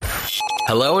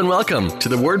Hello and welcome to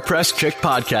the WordPress Chick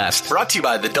podcast, brought to you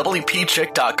by the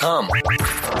WPChick.com.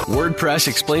 WordPress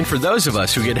explained for those of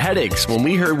us who get headaches when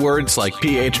we hear words like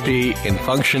PHP and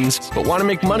functions, but want to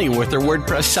make money with their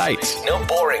WordPress sites. No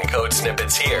boring code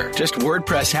snippets here, just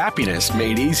WordPress happiness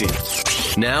made easy.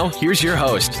 Now, here's your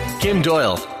host, Kim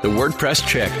Doyle, the WordPress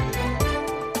Chick.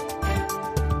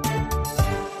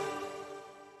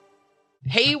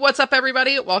 Hey, what's up,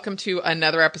 everybody? Welcome to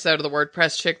another episode of the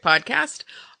WordPress Chick podcast.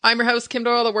 I'm your host, Kim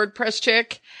Doyle, the WordPress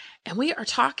Chick, and we are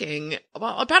talking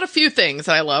about a few things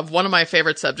that I love. One of my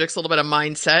favorite subjects, a little bit of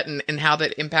mindset and how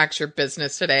that impacts your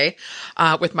business today.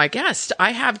 With my guest,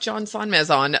 I have John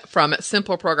Sonmez on from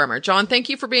Simple Programmer. John, thank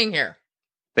you for being here.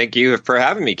 Thank you for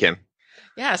having me, Kim.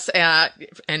 Yes,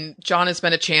 and John has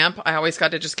been a champ. I always got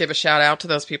to just give a shout out to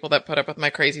those people that put up with my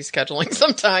crazy scheduling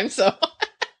sometimes, so...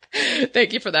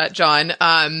 Thank you for that, John.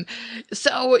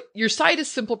 So your site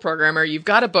is Simple Programmer. You've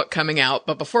got a book coming out,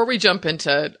 but before we jump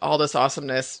into all this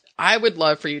awesomeness, I would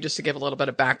love for you just to give a little bit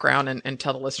of background and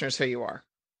tell the listeners who you are.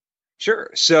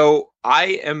 Sure. So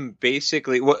I am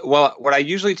basically, what I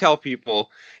usually tell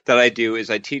people that I do is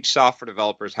I teach software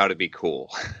developers how to be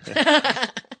cool.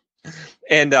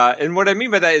 And what I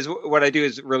mean by that is what I do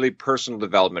is really personal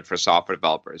development for software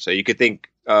developers. So you could think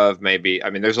of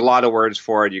there's a lot of words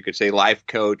for it. You could say life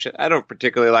coach. I don't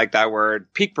particularly like that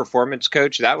word. Peak performance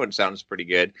coach. That one sounds pretty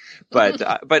good. But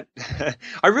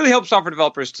I really help software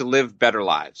developers to live better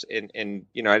lives. And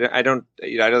I know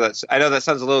that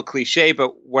sounds a little cliche,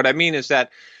 but what I mean is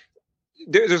that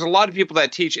there's a lot of people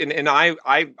that teach, and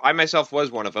I myself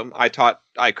was one of them. I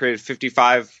created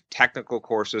 55 technical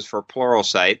courses for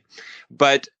Pluralsight,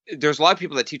 but there's a lot of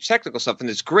people that teach technical stuff, and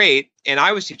it's great. And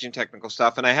I was teaching technical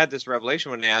stuff, and I had this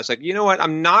revelation one day. I was like, you know what?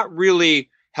 I'm not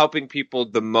really helping people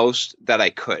the most that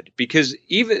I could, because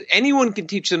even anyone can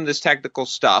teach them this technical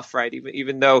stuff, right?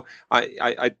 Even though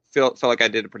I felt like I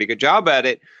did a pretty good job at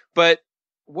it. But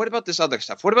what about this other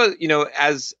stuff? What about,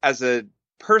 as a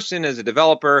person, as a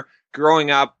developer,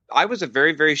 growing up, I was a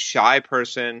very, very shy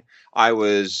person. I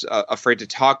was afraid to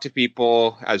talk to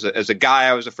people. As a guy,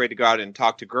 I was afraid to go out and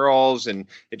talk to girls, and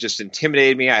it just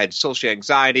intimidated me. I had social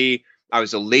anxiety. I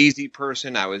was a lazy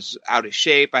person. I was out of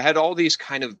shape. I had all these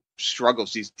kind of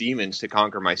struggles, these demons to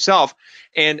conquer myself.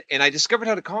 And I discovered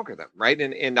how to conquer them, right?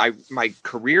 And my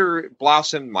career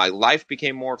blossomed. My life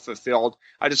became more fulfilled.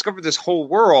 I discovered this whole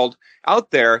world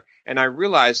out there, and I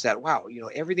realized that, wow,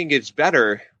 everything gets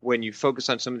better when you focus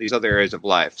on some of these other areas of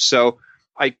life. So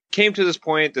I came to this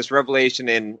point, this revelation,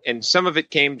 and some of it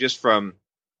came just from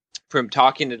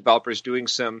talking to developers,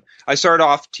 I started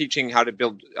off teaching how to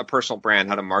build a personal brand,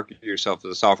 how to market yourself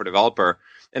as a software developer.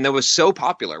 And that was so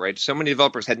popular, right? So many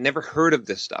developers had never heard of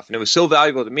this stuff. And it was so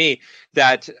valuable to me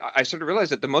that I started to realize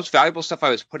that the most valuable stuff I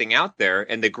was putting out there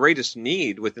and the greatest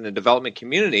need within the development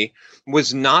community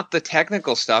was not the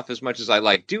technical stuff as much as I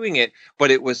liked doing it,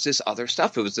 but it was this other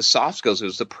stuff. It was the soft skills. It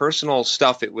was the personal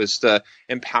stuff. It was the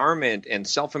empowerment and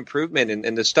self-improvement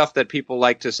and the stuff that people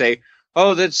like to say,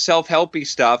 oh, that's self-helpy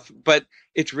stuff, but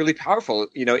it's really powerful,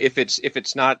 if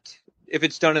it's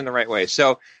done in the right way.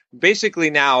 So basically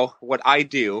now what I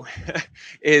do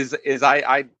is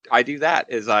I do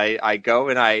that, is I go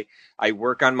and I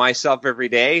work on myself every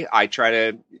day. I try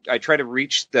to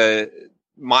reach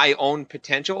my own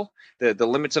potential, the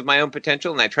limits of my own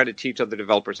potential, and I try to teach other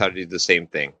developers how to do the same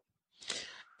thing.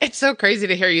 It's so crazy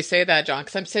to hear you say that, John,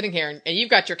 because I'm sitting here and you've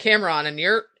got your camera on and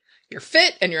you're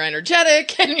fit and you're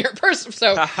energetic and you're person.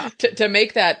 So to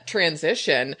make that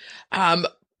transition,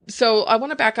 so I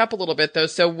want to back up a little bit though.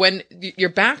 So when your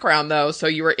background though, so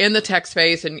you were in the tech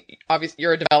space and obviously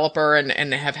you're a developer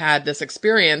and have had this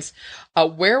experience.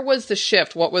 Where was the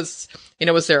shift? What was,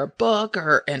 was there a book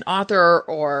or an author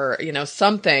or,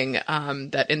 something,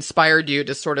 that inspired you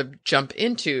to sort of jump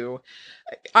into?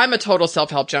 I'm a total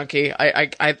self-help junkie.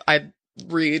 I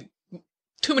read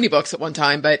too many books at one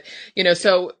time, but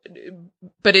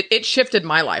it shifted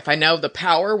my life. I know the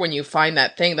power when you find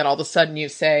that thing that all of a sudden you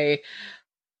say,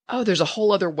 oh, there's a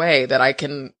whole other way that I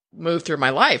can move through my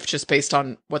life just based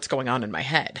on what's going on in my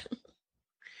head.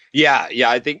 Yeah.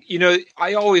 I think,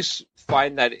 I always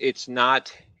find that it's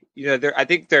not, I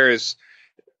think there's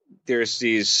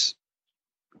these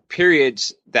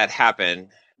periods that happen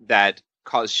that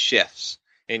cause shifts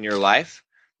in your life,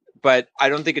 but I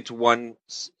don't think it's one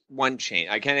chain.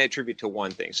 I can't attribute to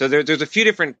one thing. So there's a few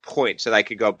different points that I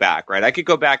could go back, right? I could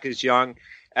go back as young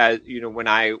as, when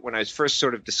I was first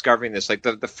sort of discovering this, like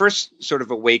the first sort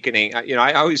of awakening.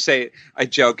 I always say, I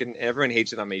joke, and everyone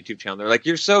hates it on my YouTube channel. They're like,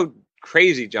 you're so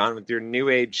crazy, John, with your new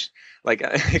age, like,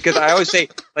 because I always say,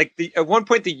 like, at one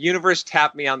point the universe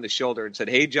tapped me on the shoulder and said,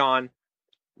 hey, John,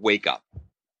 wake up.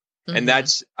 And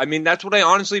that's what I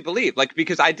honestly believe. Like,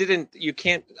 because I didn't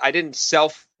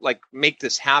make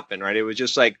this happen, right? It was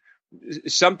just like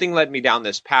something led me down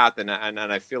this path. And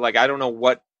I feel like I don't know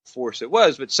what force it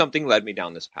was, but something led me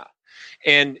down this path.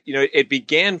 And, it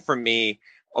began for me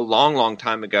a long, long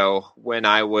time ago when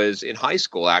I was in high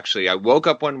school. Actually, I woke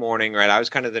up one morning, right? I was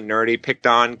kind of the nerdy, picked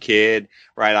on kid,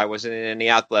 right? I wasn't in any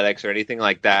athletics or anything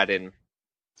like that. And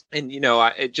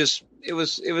it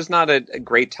was not a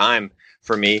great time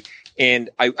for me. And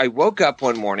I woke up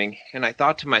one morning and I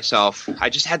thought to myself, I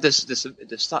just had this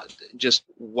thought, just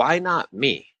why not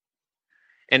me?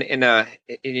 And I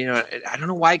don't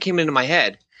know why it came into my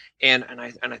head. And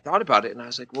I thought about it and I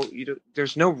was like, well,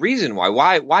 there's no reason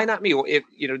why not me? Well, if,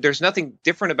 there's nothing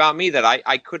different about me that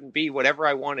I couldn't be whatever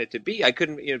I wanted to be. I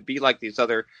couldn't, be like these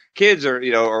other kids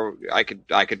or I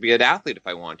could be an athlete if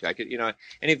I wanted to. I could,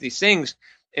 any of these things.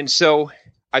 And so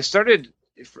I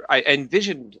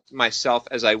envisioned myself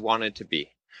as I wanted to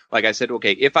be. Like I said,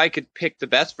 okay, if I could pick the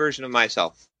best version of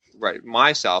myself,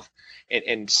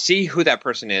 and see who that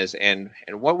person is and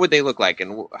what would they look like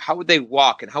and how would they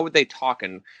walk and how would they talk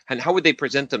and how would they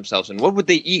present themselves and what would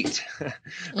they eat,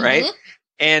 right?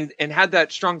 And had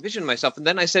that strong vision of myself. And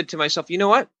then I said to myself, you know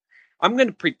what? I'm going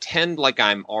to pretend like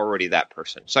I'm already that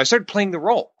person. So I started playing the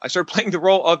role. I started playing the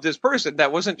role of this person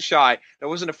that wasn't shy, that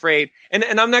wasn't afraid. And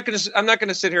I'm not going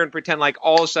to sit here and pretend like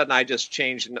all of a sudden I just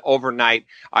changed and overnight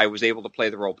I was able to play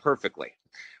the role perfectly.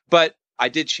 But I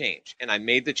did change and I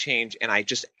made the change and I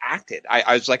just acted.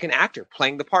 I was like an actor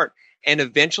playing the part. And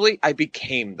eventually I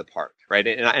became the part, right?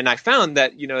 And I found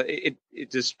that,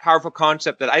 it's this powerful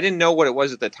concept that I didn't know what it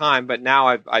was at the time, but now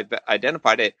I've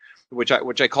identified it, which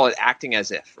I call it acting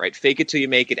as if, right? Fake it till you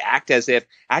make it, act as if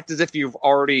you've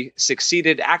already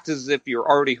succeeded, act as if you're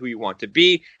already who you want to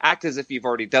be, act as if you've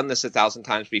already done this 1,000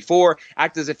 times before,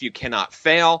 act as if you cannot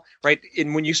fail, right?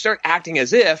 And when you start acting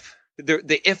as if,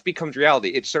 the if becomes reality.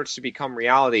 It starts to become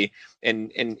reality.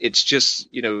 And it's just,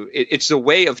 it's a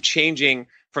way of changing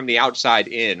from the outside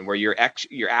in where your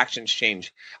actions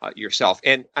change yourself.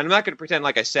 And I'm not going to pretend,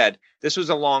 like I said, this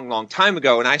was a long, long time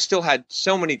ago. And I still had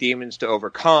so many demons to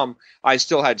overcome. I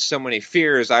still had so many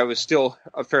fears. I was still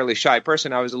a fairly shy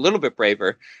person. I was a little bit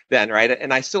braver then, right?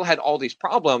 And I still had all these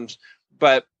problems,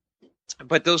 but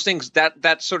those things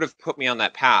that sort of put me on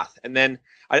that path. And then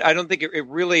I don't think it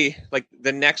really, like,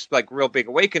 the next like real big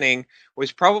awakening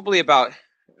was probably about,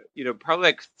 probably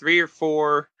like 3 or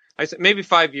 4, maybe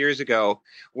 5 years ago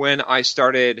when I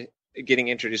started getting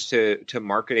introduced to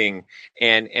marketing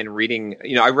and reading.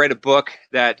 I read a book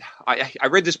that I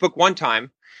read this book one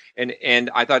time and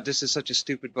I thought, this is such a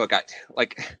stupid book. I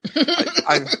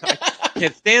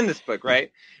can't stand this book,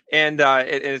 right? And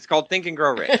it's called Think and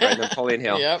Grow Rich, right? Napoleon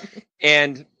Hill. Yep.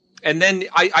 And then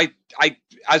I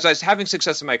as I was having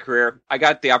success in my career, I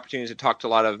got the opportunity to talk to a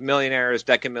lot of millionaires,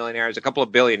 decamillionaires, a couple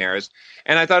of billionaires.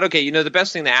 And I thought, okay, the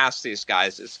best thing to ask these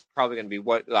guys is probably going to be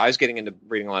what I was getting into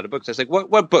reading a lot of books. I was like,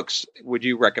 what books would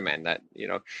you recommend that,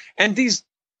 and these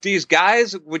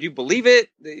guys, would you believe it?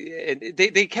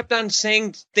 They kept on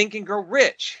saying, Think and Grow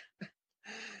Rich.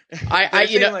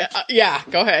 Yeah,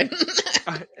 go ahead.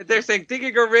 They're saying Think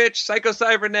and Grow Rich,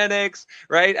 Psycho-Cybernetics,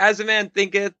 right? As a Man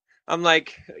Thinketh. I'm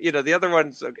like, the other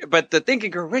ones, but the Think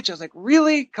and Grow Rich, I was like,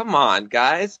 really? Come on,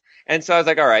 guys. And so I was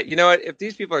like, all right, you know what? If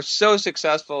these people are so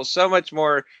successful, so much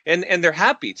more, and they're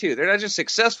happy too. They're not just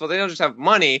successful. They don't just have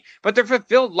money, but they're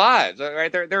fulfilled lives,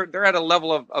 right? They're at a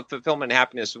level of fulfillment and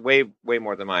happiness way, way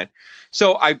more than mine.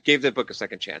 So I gave the book a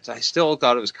second chance. I still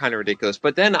thought it was kind of ridiculous,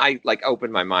 but then I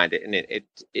opened my mind and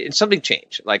it something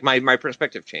changed. Like my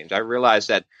perspective changed. I realized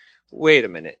that, wait a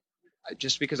minute.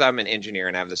 Just because I'm an engineer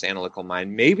and I have this analytical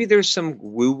mind, maybe there's some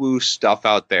woo-woo stuff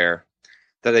out there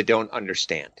that I don't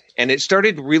understand. And it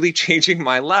started really changing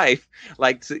my life.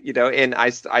 And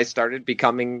I started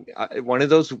becoming one of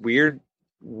those weird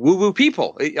woo-woo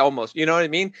people almost, you know what I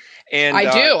mean? And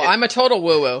I do. I'm a total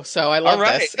woo-woo. So I love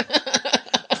this.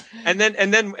 And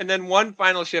then one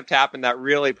final shift happened that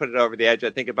really put it over the edge. I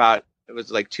think it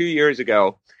was like 2 years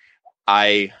ago.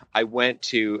 I went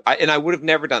to, and I would have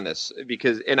never done this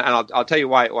because, and I'll tell you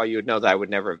why you would know that I would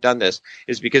never have done this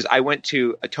is because I went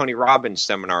to a Tony Robbins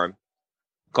seminar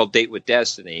called Date with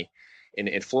Destiny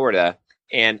in Florida,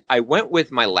 and I went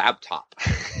with my laptop.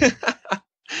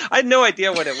 I had no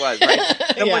idea what it was,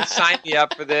 right? Someone signed me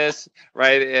up for this,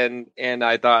 right? And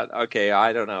I thought, okay,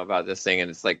 I don't know about this thing, and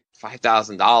it's like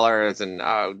 $5,000, and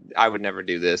I would never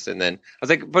do this. And then I was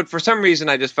like, but for some reason,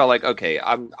 I just felt like, okay,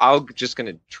 I'll just going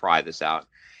to try this out.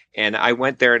 And I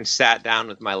went there and sat down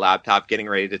with my laptop, getting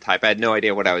ready to type. I had no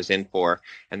idea what I was in for.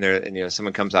 And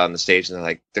someone comes out on the stage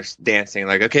and they're dancing,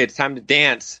 like, okay, it's time to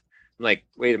dance. I'm like,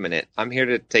 wait a minute, I'm here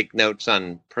to take notes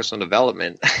on personal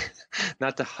development,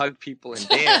 not to hug people and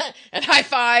dance. And high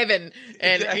five and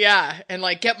Exactly. yeah, and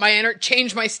like get my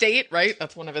change my state, right?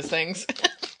 That's one of his things.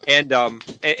 And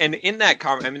in that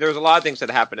I mean, there's a lot of things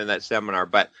that happened in that seminar,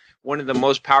 but one of the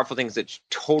most powerful things that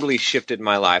totally shifted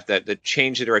my life, that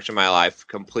changed the direction of my life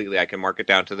completely, I can mark it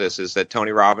down to this, is that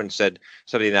Tony Robbins said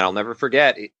something that I'll never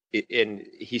forget. And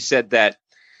he said that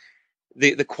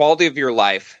the quality of your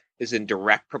life is in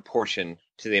direct proportion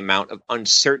to the amount of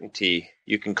uncertainty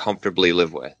you can comfortably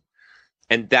live with.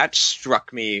 And that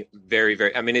struck me very,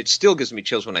 very, I mean, it still gives me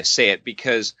chills when I say it,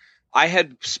 because I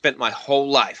had spent my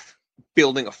whole life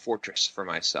building a fortress for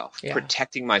myself,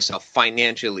 protecting myself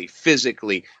financially,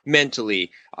 physically,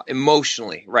 mentally,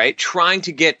 emotionally, right? Trying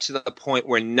to get to the point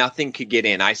where nothing could get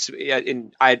in. I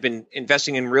had been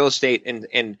investing in real estate,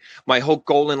 and my whole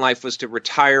goal in life was to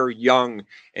retire young.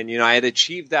 And, I had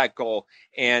achieved that goal.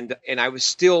 And I was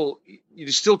still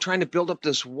trying to build up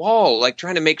this wall, like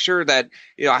trying to make sure that,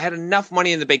 I had enough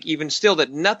money in the bank, even still,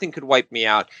 that nothing could wipe me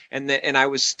out. And I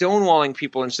was stonewalling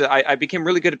people. And so I became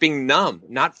really good at being numb,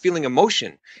 not feeling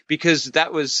emotion, because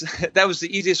that was the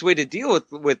easiest way to deal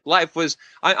with life was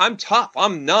I'm tough.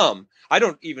 I'm numb. I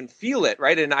don't even feel it.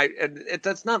 Right. And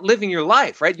that's not living your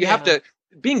life. Right. You have to,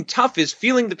 being tough is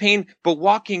feeling the pain, but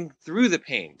walking through the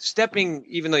pain, stepping,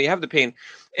 even though you have the pain.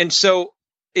 And so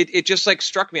it just like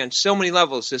struck me on so many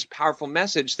levels, this powerful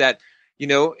message that,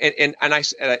 and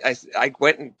I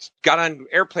went and got on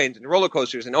airplanes and roller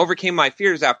coasters and overcame my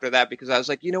fears after that, because I was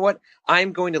like, you know what?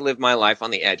 I'm going to live my life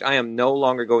on the edge. I am no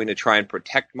longer going to try and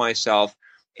protect myself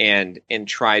and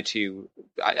try to,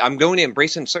 I'm going to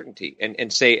embrace uncertainty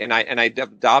and say, and I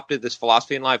adopted this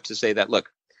philosophy in life to say that, look,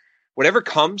 whatever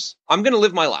comes, I'm going to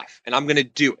live my life and I'm going to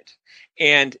do it.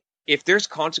 And if there's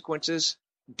consequences,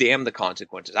 damn the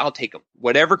consequences. I'll take them.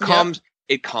 Whatever comes,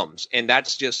 it comes. And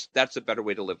that's a better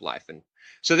way to live life. And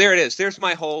so there it is. There's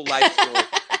my whole life story.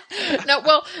 No,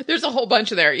 well, there's a whole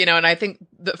bunch of there, and I think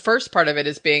the first part of it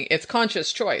is it's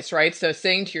conscious choice, right? So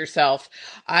saying to yourself,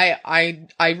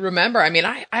 I remember, I mean,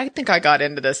 I think I got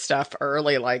into this stuff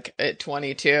early, like at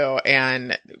 22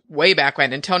 and way back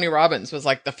when, and Tony Robbins was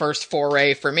like the first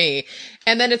foray for me.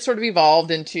 And then it sort of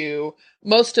evolved into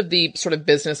most of the sort of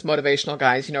business motivational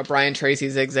guys, Brian Tracy,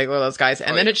 Zig Ziglar, those guys.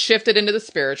 And then it shifted into the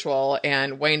spiritual,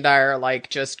 and Wayne Dyer like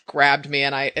just grabbed me,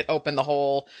 and it opened the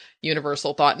whole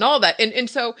universal thought and all that. And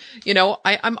so,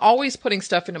 I'm always putting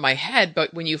stuff into my head,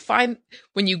 but when you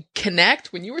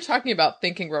connect, when you were talking about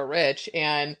Think and Grow Rich,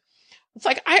 and it's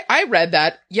like, I read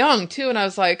that young too. And I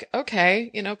was like, okay,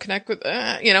 connect with,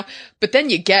 but then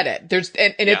you get it.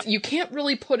 It's, you can't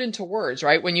really put into words,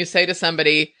 right? When you say to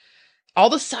somebody, all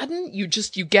of a sudden you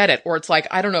get it. Or it's like,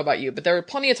 I don't know about you, but there are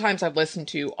plenty of times I've listened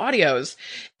to audios,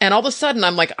 and all of a sudden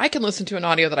I'm like, I can listen to an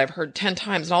audio that I've heard 10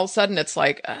 times. And all of a sudden it's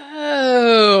like,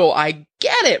 oh, I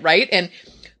get it. Right.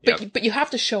 But you have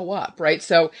to show up. Right.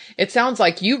 So it sounds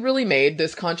like you really made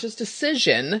this conscious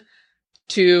decision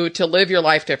to live your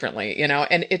life differently,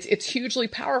 and it's hugely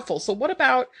powerful. So what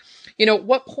about,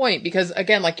 what point? Because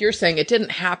again, like you're saying, it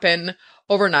didn't happen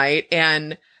overnight.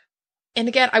 And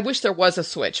again, I wish there was a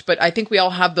switch, but I think we all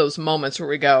have those moments where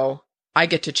we go, I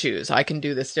get to choose. I can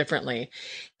do this differently.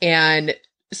 And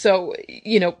so,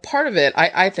 part of it,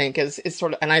 I think is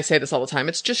sort of, and I say this all the time,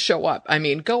 it's just show up. I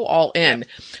mean, go all in.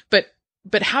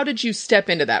 But how did you step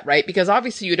into that, right? Because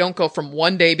obviously you don't go from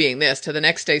one day being this to the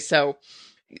next day. So,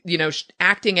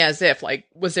 acting as if, like,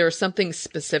 was there something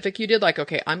specific you did? Like,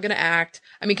 okay, I'm going to act.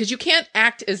 I mean, because you can't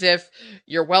act as if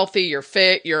you're wealthy, you're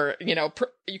fit, you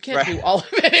can't do all of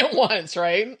it at once,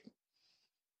 right?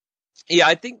 Yeah,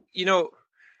 I think,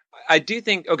 I do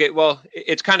think, okay, well,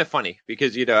 it's kind of funny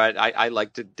because, I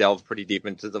like to delve pretty deep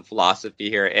into the philosophy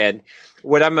here. And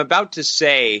what I'm about to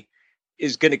say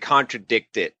is going to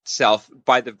contradict itself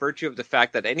by the virtue of the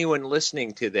fact that anyone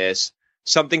listening to this,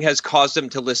 something has caused them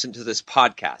to listen to this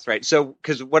podcast, right? So,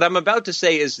 because what I'm about to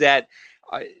say is that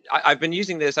I've been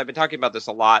talking about this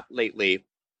a lot lately,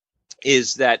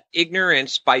 is that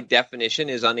ignorance by definition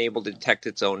is unable to detect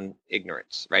its own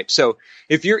ignorance, right? So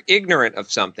if you're ignorant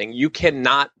of something, you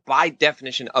cannot, by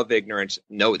definition of ignorance,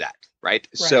 know that, right?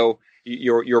 So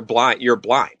you're blind,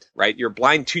 right? You're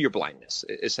blind to your blindness,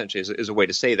 essentially, is a way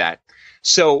to say that.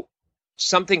 So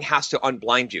something has to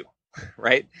unblind you.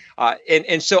 Right.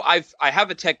 And so I have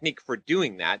a technique for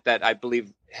doing that I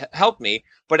believe helped me.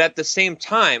 But at the same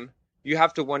time, you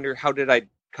have to wonder, how did I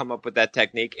come up with that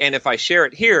technique? And if I share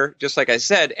it here, just like I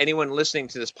said, anyone listening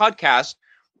to this podcast,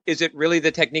 is it really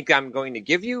the technique I'm going to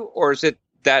give you? Or is it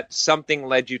that something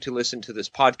led you to listen to this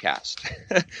podcast.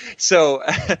 so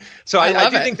I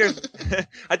do think there's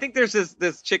I think there's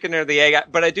this chicken or the egg,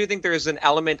 but I do think there's an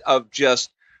element of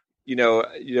just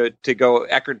to go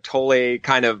Eckhart Tolle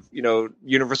kind of,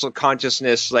 universal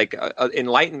consciousness, like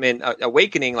enlightenment,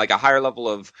 awakening, like a higher level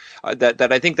of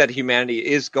that I think that humanity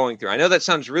is going through. I know that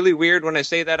sounds really weird when I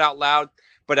say that out loud,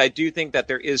 but I do think that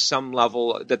there is some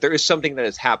level, that there is something that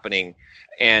is happening.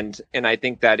 And I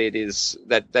think that it is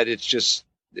that it's just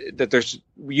that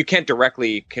you can't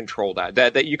directly control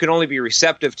that you can only be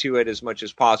receptive to it as much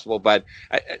as possible. But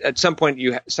at some point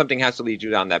something has to lead you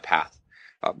down that path.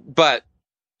 But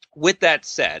with that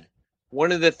said,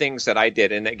 one of the things that I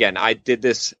did, and again, I did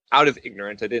this out of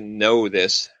ignorance. I didn't know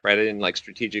this, right? I didn't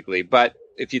strategically. But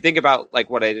if you think about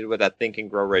what I did with that Think and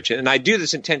Grow Rich, and I do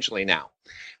this intentionally now,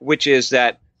 which is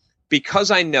that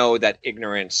because I know that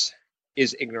ignorance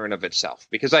is ignorant of itself,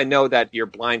 because I know that you're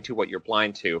blind to what you're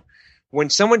blind to, when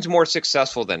someone's more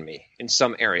successful than me in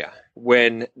some area,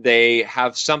 when they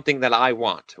have something that I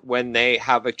want, when they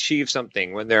have achieved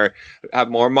something, when they have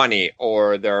more money,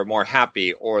 or they're more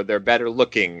happy, or they're better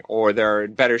looking, or they're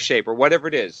in better shape, or whatever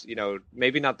it is,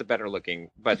 maybe not the better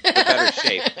looking, but the better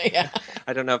shape. Yeah.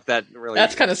 I don't know if that really.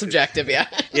 That's kind of subjective, yeah.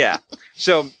 Yeah.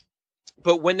 So,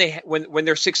 but when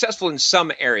they're successful in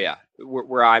some area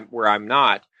where I'm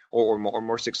not, or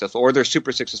more successful, or they're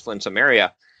super successful in some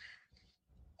area,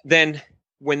 then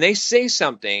when they say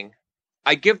something,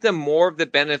 I give them more of the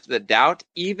benefit of the doubt,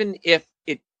 even if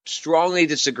it strongly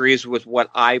disagrees with what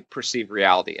I perceive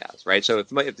reality as, right? So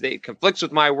if it conflicts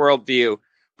with my worldview,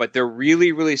 but they're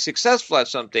really, really successful at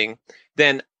something,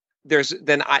 then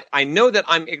I know that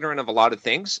I'm ignorant of a lot of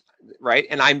things, right?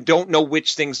 And I don't know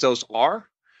which things those are.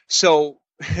 So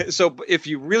if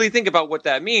you really think about what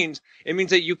that means, it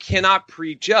means that you cannot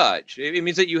prejudge. It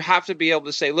means that you have to be able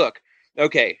to say, look,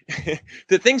 okay,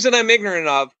 the things that I'm ignorant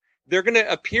of, they're going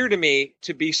to appear to me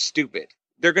to be stupid.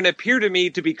 They're going to appear to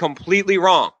me to be completely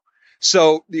wrong.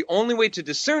 So the only way to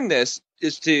discern this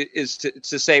is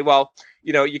to say, well,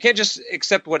 you can't just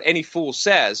accept what any fool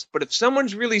says, but if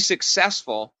someone's really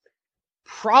successful,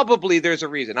 probably there's a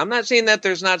reason. I'm not saying that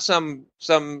there's not some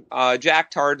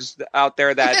jacktards out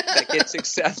there that get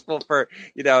successful for,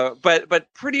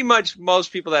 but pretty much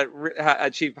most people that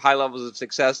achieve high levels of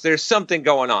success, there's something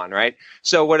going on, right?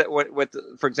 So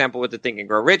for example, with the Think and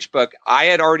Grow Rich book, I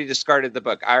had already discarded the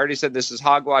book. I already said, this is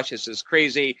hogwash. This is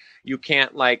crazy. You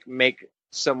can't make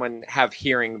someone have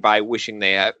hearing by wishing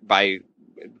by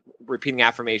repeating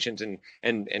affirmations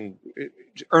and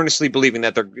earnestly believing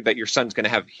that your son's going to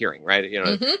have hearing, right?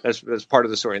 That's part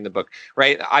of the story in the book,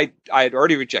 right? I had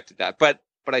already rejected that, but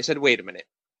I said, wait a minute.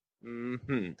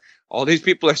 All these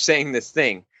people are saying this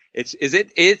thing. Is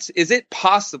it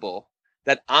possible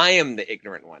that I am the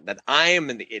ignorant one, that I am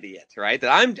the idiot, right?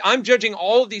 That I'm judging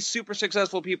all of these super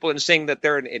successful people and saying that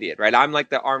they're an idiot, right? I'm like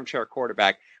the armchair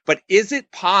quarterback. But is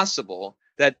it possible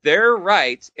that they're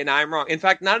right and I'm wrong? In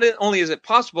fact, not only is it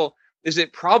possible, is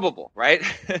it probable, right?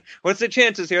 What's the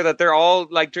chances here that they're all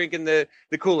drinking the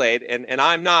Kool-Aid and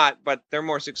I'm not, but they're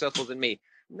more successful than me?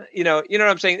 You know what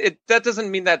I'm saying? That doesn't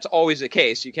mean that's always the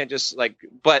case. You can't just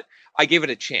but I gave it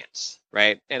a chance,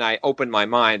 right? And I opened my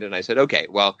mind and I said, okay,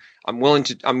 well, I'm willing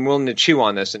to chew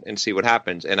on this and see what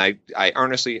happens. And I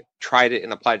earnestly tried it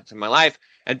and applied it to my life,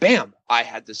 and bam, I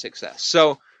had the success.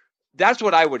 So that's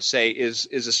what I would say is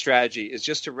a strategy, is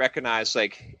just to recognize,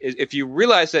 if you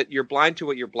realize that you're blind to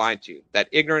what you're blind to, that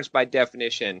ignorance by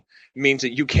definition means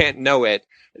that you can't know it,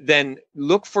 then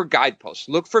look for guideposts.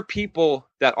 Look for people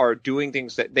that are doing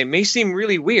things that they may seem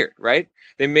really weird, right?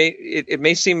 It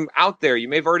may seem out there. You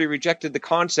may have already rejected the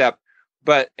concept,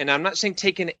 and I'm not saying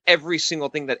take in every single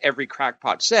thing that every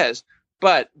crackpot says,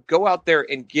 but go out there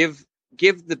and give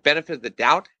the benefit of the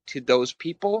doubt to those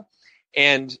people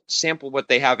and sample what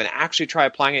they have and actually try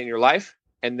applying it in your life.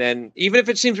 And then even if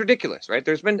it seems ridiculous, right?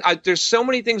 There's so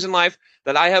many things in life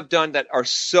that I have done that are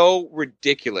so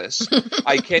ridiculous.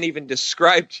 I can't even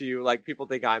describe to you, people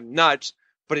think I'm nuts,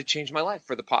 but it changed my life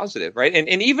for the positive, right?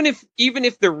 And even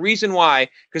if the reason why,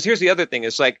 because here's the other thing,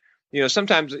 is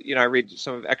sometimes, I read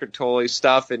some of Eckhart Tolle's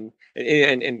stuff and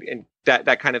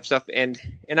that kind of stuff. And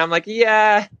I'm like,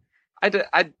 yeah,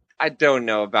 I don't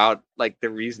know about the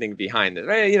reasoning behind it.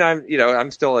 Right?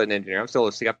 I'm still an engineer. I'm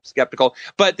still skeptical,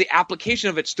 but the application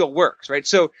of it still works, right?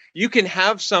 So you can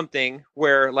have something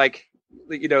where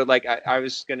I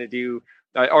was going to do,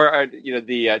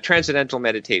 the transcendental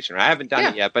meditation. Right? I haven't done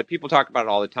it yet, but people talk about it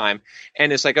all the time.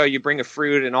 And it's you bring a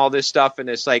fruit and all this stuff, and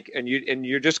it's and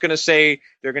you're just going to say,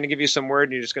 they're going to give you some word,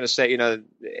 and you're just going to say,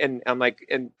 and I'm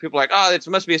and people are like, oh, it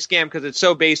must be a scam because it's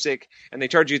so basic, and they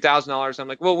charge you $1,000. I'm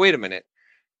like, well, wait a minute.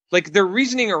 like their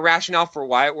reasoning or rationale for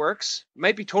why it works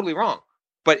might be totally wrong,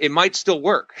 but it might still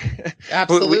work.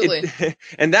 Absolutely.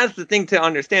 And that's the thing to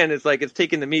understand, is like, it's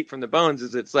taking the meat from the bones,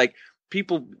 is it's like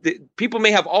people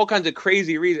may have all kinds of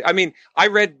crazy reasons. I mean, I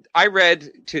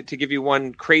read to give you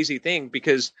one crazy thing,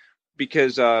 because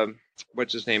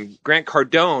what's his name? Grant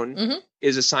Cardone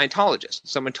is a Scientologist.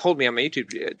 Someone told me on my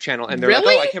YouTube channel, and they're Really?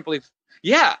 like, "Oh, I can't believe."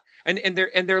 Yeah, and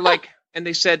they're like, and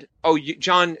they said, "Oh,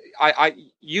 John,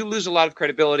 you lose a lot of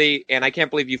credibility, and I can't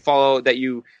believe you follow that.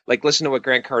 You like listen to what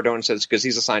Grant Cardone says, because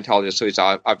he's a Scientologist, so he's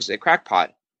obviously a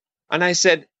crackpot." And I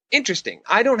said, "Interesting.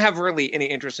 I don't have really any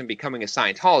interest in becoming a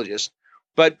Scientologist,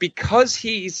 but because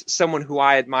he's someone who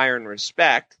I admire and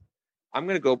respect, I'm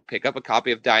going to go pick up a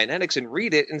copy of Dianetics and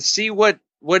read it and see what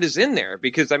is in there.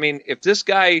 Because, I mean, if this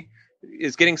guy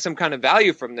is getting some kind of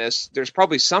value from this, there's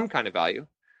probably some kind of value."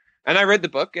 And I read the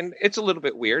book, and it's a little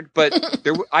bit weird, but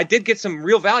I did get some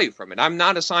real value from it. I'm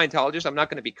not a Scientologist. I'm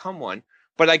not going to become one.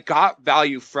 But I got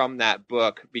value from that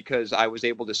book, because I was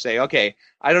able to say, okay,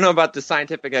 I don't know about the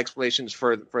scientific explanations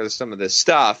for some of this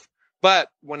stuff, but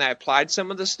when I applied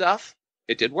some of the stuff,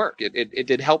 it did work. It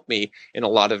did help me in a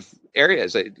lot of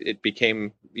areas. It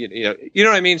became, you know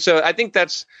what I mean? So I think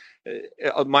that's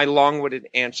my long-winded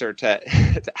answer to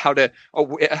how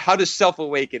to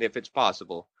self-awaken if it's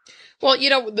possible. Well,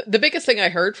 the biggest thing I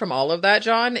heard from all of that,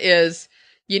 John, is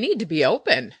you need to be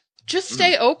open. Just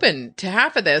stay open to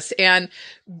half of this. And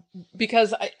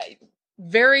because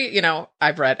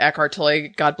I've read Eckhart Tolle,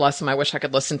 God bless him. I wish I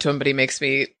could listen to him, but he makes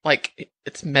me like,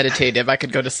 it's meditative. I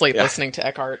could go to sleep listening to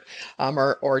Eckhart,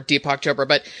 or Deepak Chopra,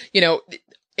 but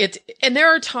and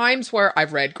there are times where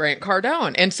I've read Grant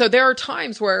Cardone. And so there are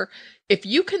times where if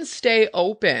you can stay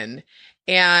open,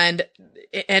 and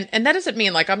that doesn't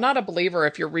mean, like, I'm not a believer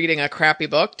if you're reading a crappy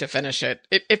book to finish it.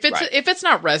 If it's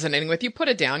not resonating with you, put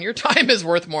it down. Your time is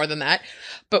worth more than that.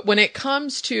 But when it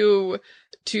comes to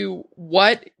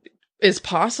what is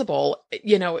possible,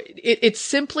 it's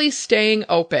simply staying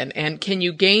open. And can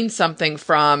you gain something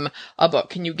from a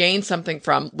book? Can you gain something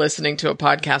from listening to a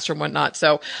podcast or whatnot?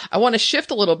 So I want to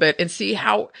shift a little bit and see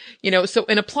how, so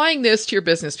in applying this to your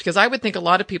business, because I would think a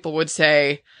lot of people would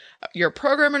say, you're a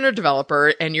programmer and a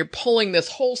developer, and you're pulling this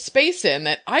whole space in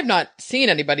that I've not seen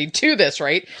anybody do this,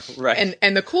 right? Right.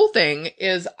 And the cool thing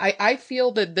is I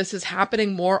feel that this is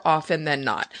happening more often than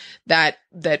not, that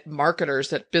marketers,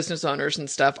 that business owners and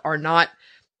stuff are not,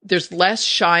 there's less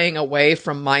shying away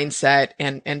from mindset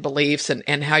and beliefs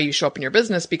and how you show up in your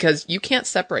business, because you can't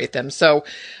separate them. So,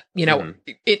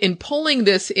 in pulling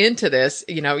this into this,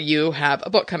 you have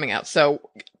a book coming out. So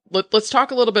let's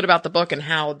talk a little bit about the book and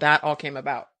how that all came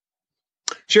about.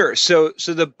 Sure. So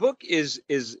the book is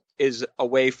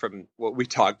away from what we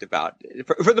talked about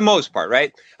for the most part,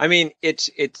 right? I mean, it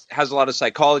has a lot of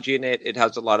psychology in it. It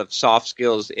has a lot of soft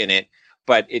skills in it,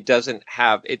 but it doesn't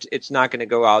have, it's not going to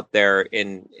go out there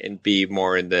and be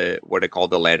more in the, what I call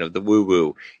the land of the woo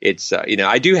woo. It's,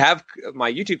 I do have,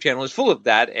 my YouTube channel is full of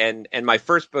that. And my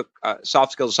first book,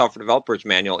 Soft Skills Software Developers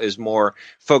Manual, is more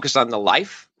focused on the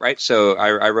life, right? So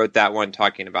I wrote that one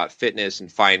talking about fitness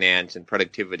and finance and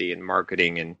productivity and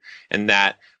marketing and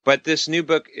that. But this new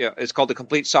book is called The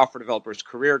Complete Software Developer's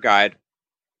Career Guide.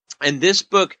 And this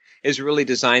book is really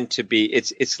designed to be,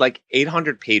 it's like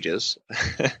 800 pages.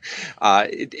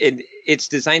 And it's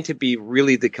designed to be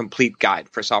really the complete guide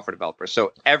for software developers.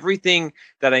 So everything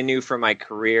that I knew from my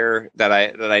career, that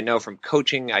I know from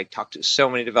coaching, I talk to so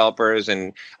many developers,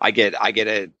 and I get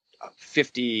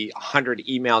 50, 100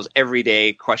 emails every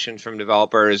day, questions from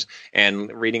developers,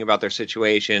 and reading about their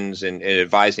situations and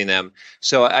advising them.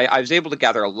 So I was able to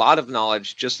gather a lot of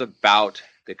knowledge just about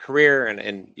the career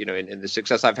and the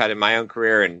success I've had in my own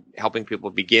career and helping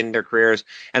people begin their careers.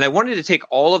 And I wanted to take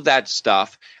all of that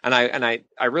stuff, and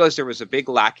I realized there was a big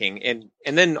lacking. And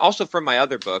then also from my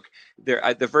other book,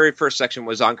 the very first section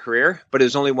was on career, but it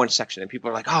was only one section. And people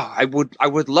are like, oh, I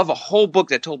would love a whole book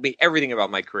that told me everything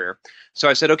about my career. So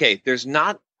I said, okay, there's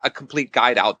not a complete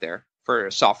guide out there for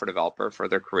a software developer for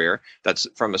their career that's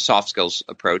from a soft skills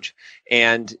approach.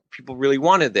 And people really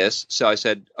wanted this. So I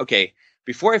said, okay,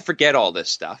 before I forget all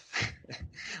this stuff,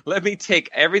 let me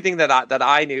take everything that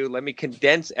I knew. Let me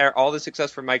condense all the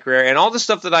success from my career and all the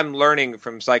stuff that I'm learning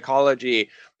from psychology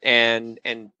and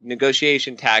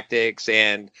negotiation tactics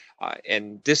and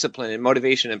discipline and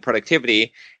motivation and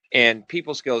productivity and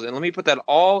people skills. And let me put that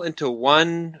all into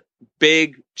one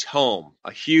big tome,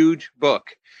 a huge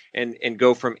book, and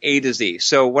go from A to Z.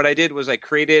 So what I did was I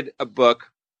created a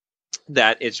book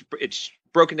that it's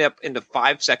broken up into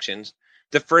 5 sections.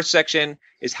 The first section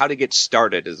is how to get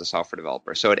started as a software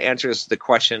developer. So it answers the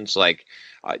questions like,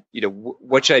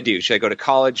 what should I do? Should I go to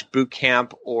college, boot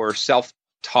camp, or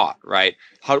taught, right?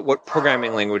 What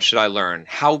programming language should I learn?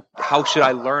 How should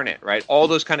I learn it, right? All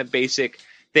those kind of basic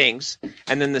things.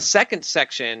 And then the second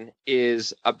section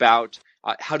is about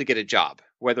how to get a job,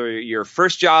 whether your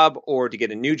first job or to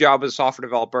get a new job as a software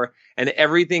developer, and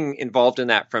everything involved in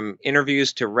that, from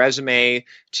interviews to resume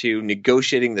to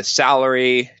negotiating the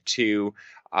salary to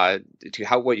how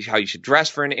you should dress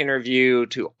for an interview,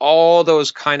 to all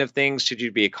those kind of things. Should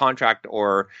you be a contract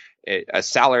or a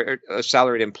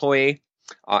salaried employee?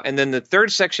 And then the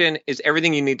third section is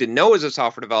everything you need to know as a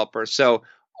software developer. So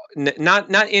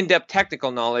not in-depth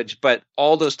technical knowledge, but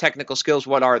all those technical skills.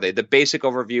 What are they? The basic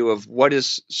overview of what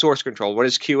is source control, what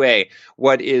is QA,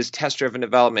 what is test-driven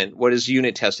development, what is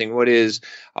unit testing, what is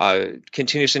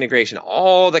continuous integration,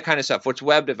 all that kind of stuff. What's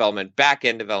web development,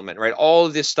 back-end development, right? All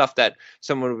of this stuff that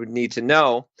someone would need to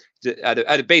know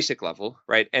at a basic level,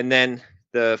 right? And then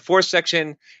the fourth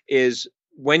section is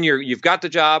when you've got the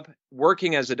job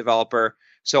working as a developer.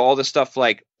 So all the stuff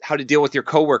like how to deal with your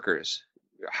coworkers,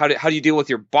 how do you deal with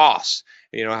your boss?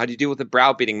 How do you deal with the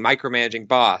browbeating, micromanaging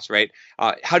boss, right?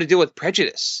 How to deal with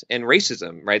prejudice and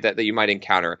racism, right? That you might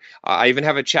encounter. I even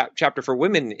have a chapter for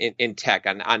women in tech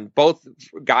on both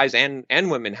guys and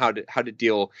women, how to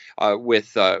deal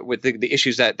with the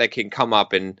issues that can come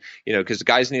up, and because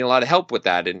guys need a lot of help with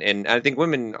that, and I think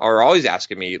women are always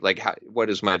asking me like,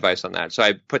 what is my advice on that? So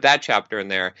I put that chapter in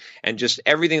there, and just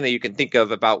everything that you can think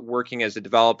of about working as a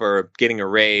developer, getting a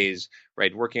raise,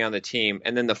 right? Working on the team,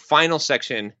 and then the final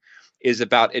section is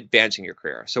about advancing your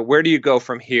career. So where do you go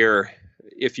from here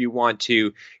if you want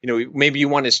to, maybe you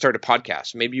want to start a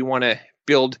podcast, maybe you want to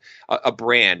build a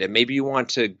brand, and maybe you want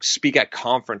to speak at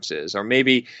conferences, or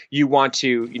maybe you want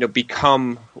to,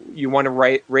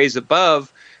 raise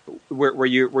above where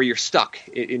you're stuck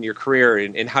in your career,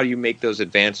 and how do you make those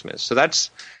advancements? So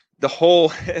that's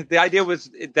the idea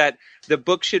was that the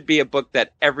book should be a book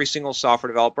that every single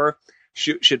software developer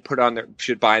should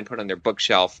buy and put on their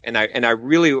bookshelf. And I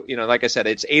really, like I said,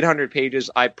 it's 800 pages.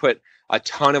 I put a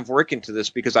ton of work into this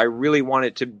because I really want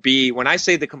it to be, when I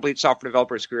say the complete software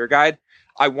developer's career guide,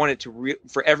 I want it to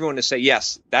for everyone to say,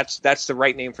 yes, that's the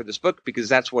right name for this book, because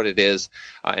that's what it is.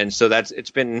 And so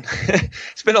it's been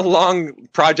it's been a long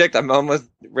project. I'm almost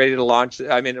ready to launch.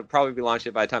 I mean, it'll probably be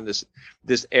launched by the time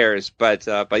this airs. But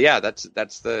yeah, that's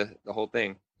the whole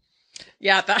thing.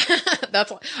 Yeah,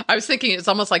 that's. I was thinking it's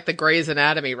almost like the Grey's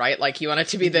Anatomy, right? Like you want it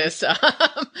to be this,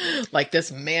 like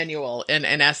this manual in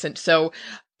essence. So,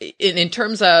 in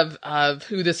terms of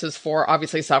who this is for,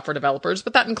 obviously software developers,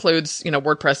 but that includes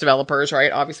WordPress developers,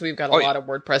 right? Obviously, we've got a lot of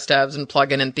WordPress devs and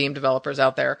plugin and theme developers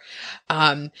out there.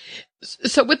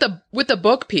 So with the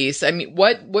book piece, I mean,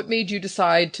 what made you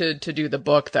decide to do the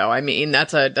book though? I mean,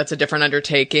 that's a different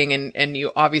undertaking, and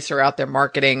you obviously are out there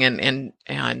marketing and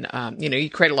you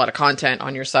create a lot of content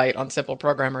on your site on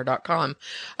simpleprogrammer.com.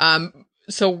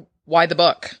 So why the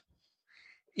book?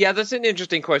 Yeah, that's an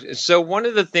interesting question. So one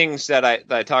of the things that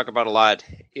I talk about a lot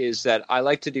is that I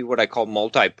like to do what I call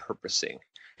multi-purposing.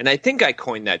 And I think I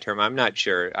coined that term. I'm not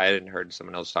sure. I hadn't heard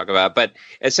someone else talk about it. But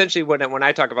essentially, when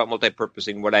I talk about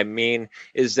multi-purposing, what I mean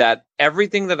is that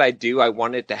everything that I do, I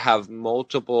want it to have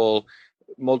multiple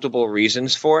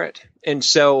reasons for it. And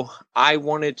so I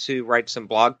wanted to write some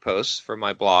blog posts for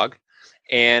my blog.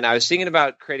 And I was thinking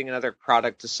about creating another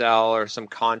product to sell or some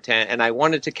content. And I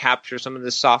wanted to capture some of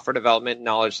the software development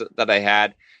knowledge that I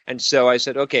had. And so I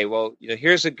said, okay, well,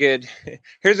 here's a good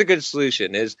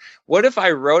solution is, what if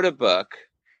I wrote a book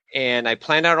and I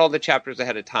planned out all the chapters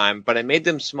ahead of time, but I made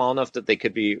them small enough that they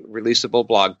could be releasable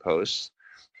blog posts.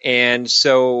 And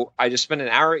so I just spent an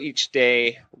hour each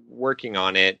day working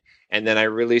on it. And then I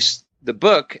released the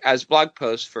book as blog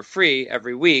posts for free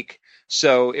every week.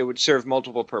 So it would serve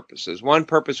multiple purposes. One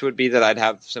purpose would be that I'd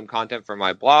have some content for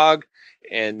my blog,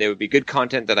 and there would be good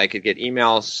content that I could get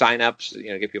email signups,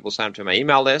 get people signed up to my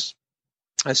email list.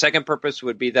 A second purpose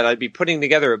would be that I'd be putting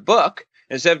together a book.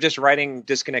 Instead of just writing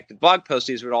disconnected blog posts,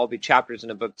 these would all be chapters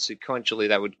in a book sequentially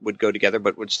that would go together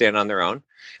but would stand on their own.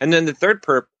 And then the third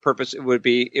purpose would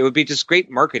be just great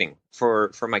marketing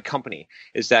for my company,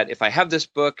 is that if I have this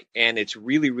book and it's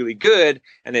really, really good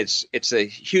and it's a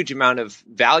huge amount of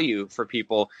value for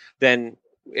people, then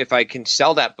if I can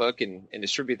sell that book and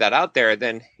distribute that out there,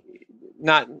 then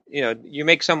not, you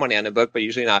make some money on the book, but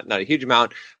usually not a huge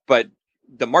amount, but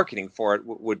the marketing for it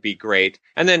would be great.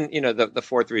 And then, the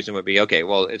fourth reason would be, okay,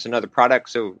 well, it's another product,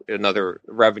 so another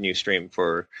revenue stream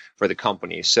for the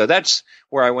company. So that's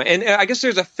where I went. And I guess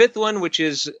there's a fifth one, which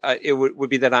is, it would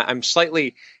be that I'm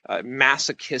slightly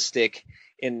masochistic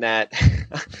in that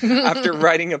after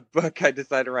writing a book, I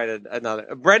decided to write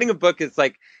another. Writing a book is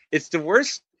like, it's the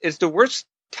worst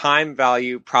time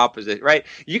value proposition, right?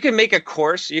 You can make a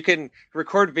course, you can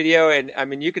record video, and I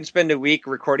mean, you can spend a week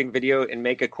recording video and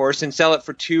make a course and sell it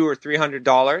for $200 or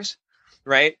 $300,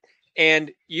 right?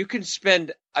 And you can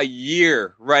spend a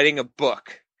year writing a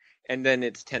book, and then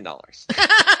it's $10.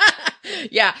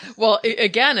 Yeah. Well,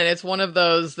 again, and it's one of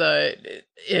those,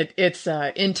 it's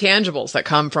intangibles that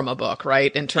come from a book,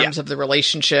 right? In terms of the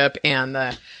relationship and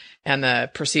the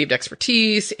perceived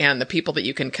expertise and the people that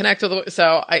you can connect with.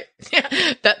 So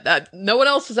that no one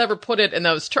else has ever put it in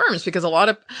those terms, because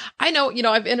I know,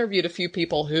 I've interviewed a few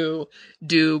people who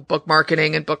do book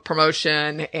marketing and book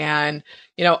promotion. And,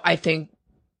 I think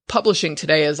publishing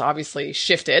today has obviously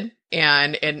shifted,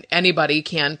 and anybody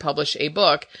can publish a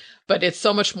book, but it's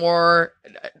so much more.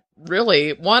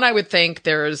 Really, one, I would think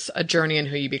there's a journey in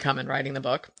who you become in writing the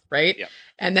book, right? Yeah.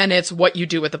 And then it's what you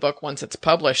do with the book once it's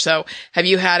published. So have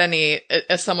you had any,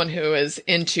 as someone who is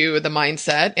into the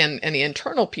mindset and the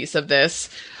internal piece of this,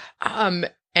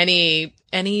 any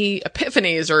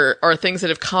epiphanies or things that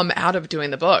have come out of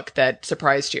doing the book that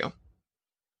surprised you?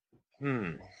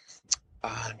 I'm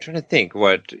trying to think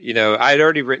what, I'd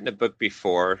already written a book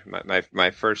before,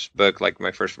 my first book, like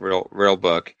my first real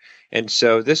book. And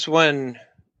so this one,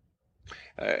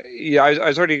 I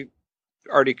was already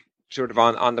sort of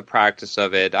on the practice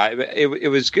of it. It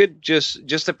was good just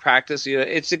to practice.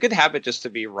 It's a good habit just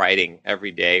to be writing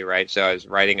every day, right? So I was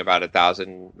writing about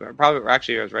 1,000, I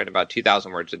was writing about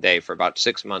 2,000 words a day for about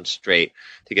 6 months straight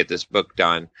to get this book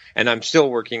done, and I'm still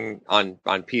working on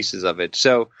pieces of it.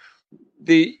 So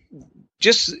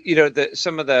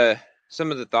some of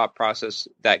the thought process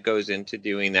that goes into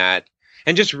doing that.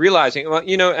 And just realizing,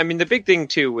 the big thing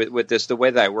too with this, the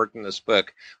way that I worked in this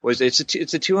book was it's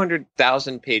a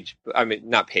 200,000 page,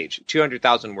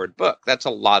 200,000 word book. That's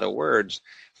a lot of words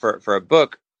for a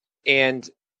book. And,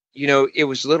 it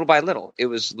was little by little. It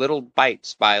was little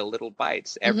bites by little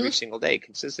bites every single day,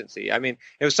 consistency. I mean,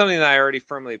 it was something that I already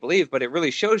firmly believe, but it really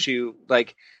shows you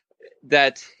like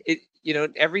that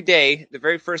every day, the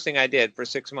very first thing I did for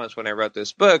 6 months when I wrote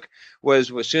this book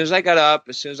was as soon as I got up,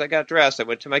 as soon as I got dressed, I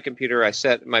went to my computer, I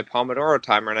set my Pomodoro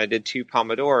timer, and I did 2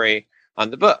 Pomodori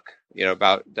on the book.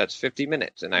 That's 50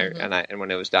 minutes. And and when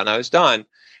it was done, I was done.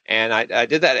 And I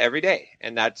did that every day.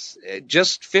 And that's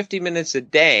just 50 minutes a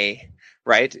day,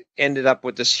 right? Ended up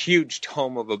with this huge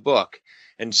tome of a book.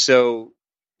 And so,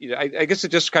 I guess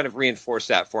it just kind of reinforced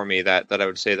that for me, that I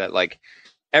would say that like,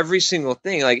 every single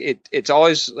thing, like it's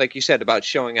always, like you said, about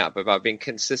showing up, about being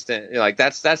consistent. Like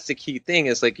that's the key thing,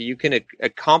 is like you can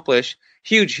accomplish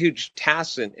huge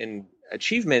tasks and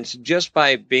achievements just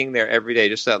by being there every day,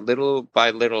 just that little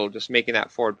by little, just making that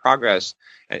forward progress,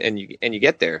 and you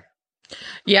get there.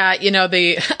 Yeah,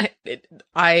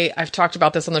 I've talked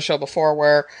about this on the show before,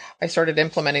 where I started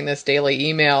implementing this daily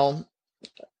email.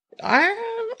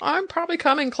 I'm probably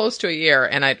coming close to a year,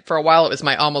 and for a while it was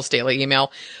my almost daily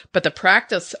email, but the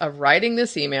practice of writing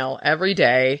this email every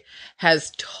day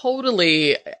has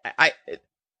totally, I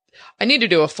need to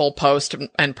do a full post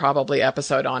and probably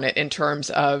episode on it in terms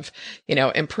of,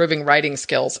 improving writing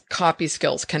skills, copy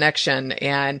skills, connection,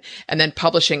 and then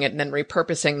publishing it and then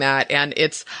repurposing that. And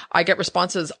I get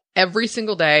responses every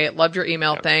single day. Loved your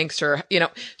email. Yep. Thanks. Or,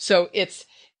 so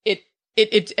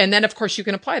it, and then of course you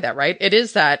can apply that, right? It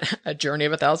is that a journey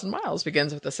of 1,000 miles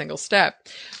begins with a single step.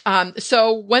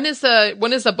 So when is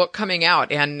the book coming out?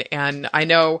 And I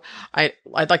know I'd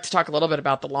like to talk a little bit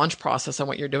about the launch process and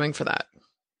what you're doing for that.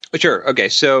 Sure. Okay.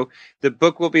 So the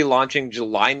book will be launching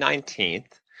July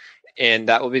 19th, and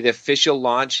that will be the official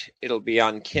launch. It'll be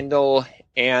on Kindle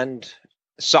and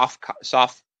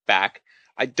softback.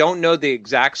 I don't know the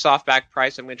exact softback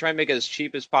price. I'm going to try and make it as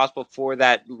cheap as possible for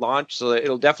that launch, so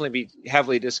it'll definitely be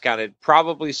heavily discounted,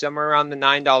 probably somewhere around the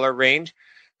 $9 range.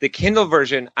 The Kindle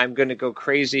version, I'm going to go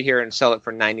crazy here and sell it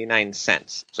for 99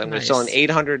 cents. So I'm going to sell an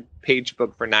 800-page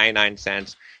book for 99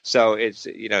 cents. So it's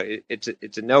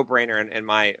it's a no-brainer in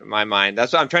my mind.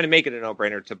 That's why I'm trying to make it a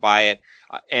no-brainer to buy it.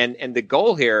 And the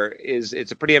goal here is,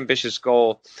 it's a pretty ambitious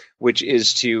goal, which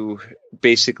is to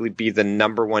basically be the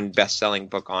 #1 best-selling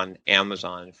book on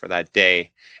Amazon for that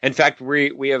day. In fact,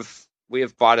 we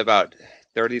have bought about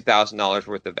 $30,000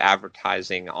 worth of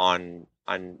advertising on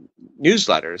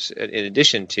newsletters, in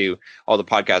addition to all the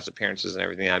podcast appearances and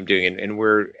everything I'm doing. And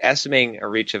we're estimating a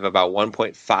reach of about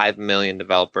 1.5 million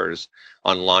developers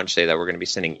on launch day that we're going to be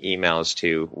sending emails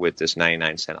to with this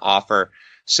 99-cent offer.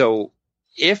 So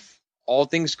if all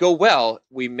things go well,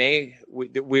 we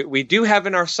do have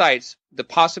in our sights the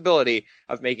possibility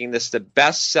of making this the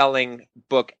best-selling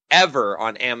book ever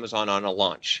on Amazon on a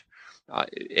launch.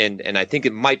 And I think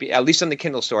it might be, at least on the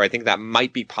Kindle store, I think that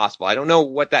might be possible. I don't know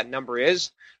what that number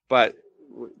is, but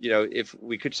if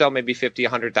we could sell maybe 50,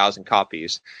 100,000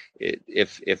 copies,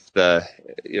 if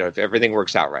everything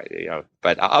works out right,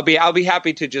 but I'll be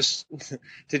happy to just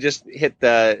hit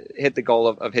the goal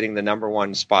of hitting the number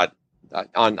one spot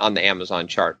on the Amazon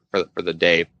chart for the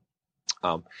day.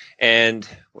 And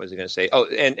what was I going to say? Oh,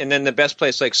 and then the best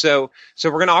place, so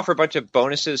we're going to offer a bunch of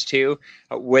bonuses too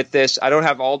with this. I don't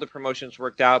have all the promotions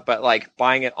worked out, but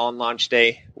buying it on launch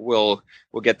day will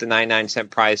get the 99-cent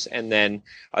price. And then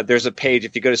there's a page,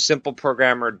 if you go to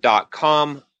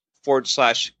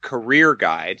simpleprogrammer.com/career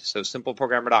guide. So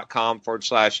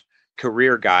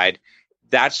simpleprogrammer.com/career guide.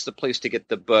 That's the place to get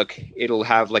the book. It'll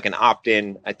have an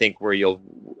opt-in, I think, where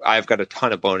I've got a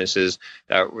ton of bonuses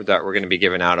that we're going to be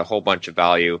giving out, a whole bunch of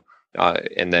value,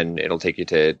 and then it'll take you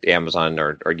to Amazon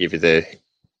or give you the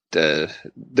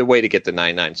way to get the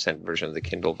 99-cent version of the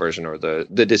Kindle version or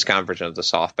the discount version of the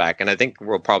softback. And I think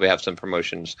we'll probably have some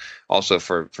promotions also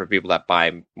for people that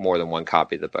buy more than one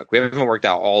copy of the book. We haven't worked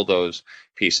out all those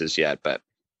pieces yet, but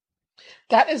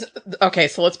that is okay.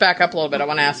 So let's back up a little bit. I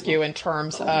want to ask you in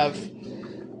terms of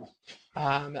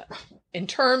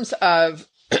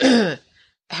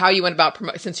how you went about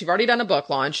since you've already done a book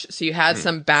launch, so you had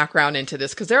some background into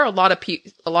this, because there are a lot of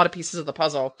pieces of the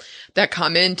puzzle that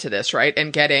come into this, right?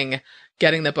 And getting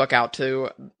the book out to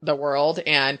the world.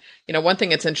 And one thing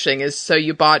that's interesting is, so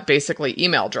you bought basically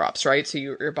email drops, right? So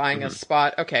you're buying a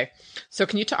spot. Okay, so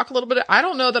can you talk a little bit? I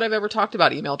don't know that I've ever talked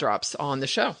about email drops on the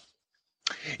show.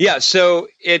 Yeah, so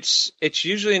it's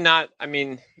usually not. I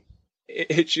mean,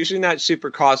 it's usually not super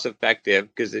cost effective,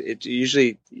 because it's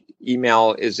usually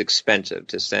email is expensive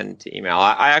to send to email.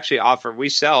 I actually we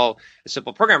sell a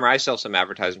Simple Programmer. I sell some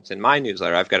advertisements in my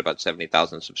newsletter. I've got about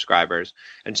 70,000 subscribers.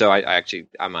 And so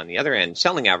I'm on the other end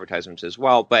selling advertisements as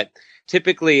well. But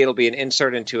typically it'll be an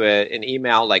insert into an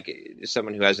email, like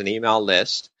someone who has an email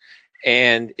list.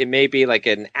 And it may be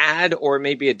an ad, or it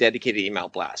may be a dedicated email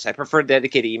blast. I prefer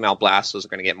dedicated email blasts. Those are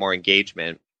going to get more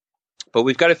engagement. But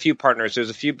we've got a few partners.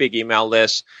 There's a few big email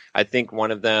lists. I think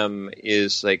one of them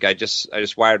is I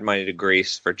just wired money to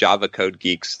Greece for Java Code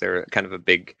Geeks. They're kind of a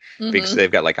big, so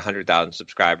they've got 100,000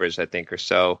 subscribers, I think, or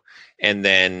so. And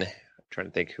then I'm trying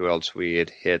to think who else we had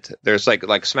hit. There's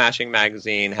like Smashing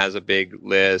Magazine has a big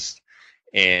list,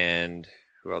 and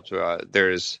who else?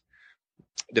 There's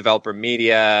Developer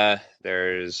Media.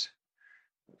 There's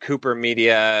Cooper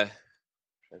Media.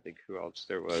 I think who else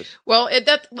there was. Well,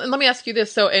 let me ask you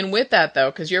this. So, and with that though,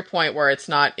 because your point where it's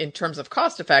not in terms of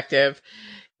cost effective,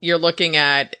 you're looking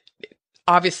at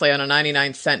obviously on a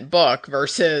 99-cent book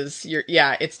versus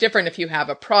it's different if you have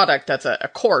a product that's a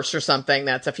course or something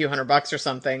that's a few $100 or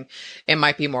something. It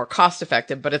might be more cost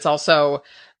effective, but it's also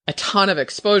a ton of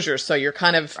exposure. So you're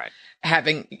kind of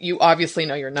you obviously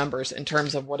know your numbers in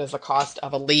terms of what is the cost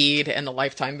of a lead and the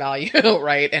lifetime value,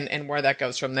 right? And where that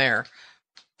goes from there.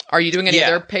 Are you doing any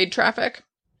other paid traffic?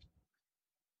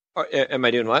 Am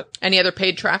I doing what? Any other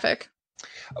paid traffic?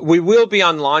 We will be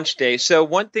on launch day. So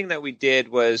one thing that we did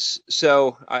was,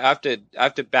 I have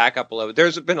to back up a little.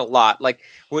 There's been a lot.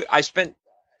 I spent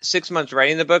 6 months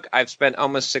writing the book. I've spent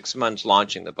almost 6 months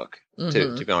launching the book,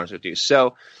 to be honest with you.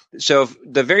 So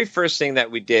the very first thing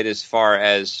that we did as far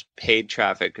as paid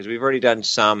traffic, because we've already done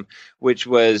some, which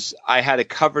was I had a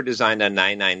cover designed on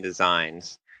 99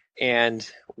 Designs. And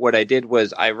what I did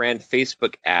was I ran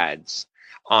Facebook ads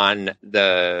on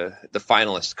the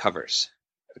finalist covers.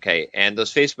 Okay. And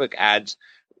those Facebook ads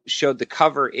showed the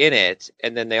cover in it.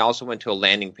 And then they also went to a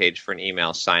landing page for an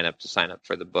email sign up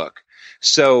for the book.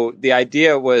 So the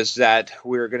idea was that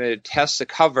we were going to test the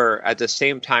cover, at the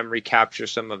same time recapture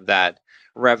some of that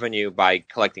revenue by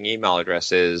collecting email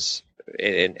addresses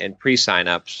and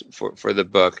pre-signups for the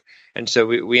book. And so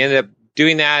we ended up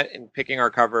doing that and picking our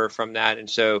cover from that. And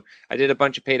so I did a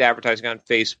bunch of paid advertising on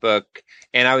Facebook,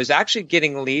 and I was actually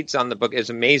getting leads on the book. It's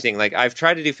amazing. I've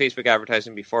tried to do Facebook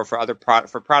advertising before for other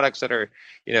for products that are,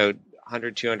 $100,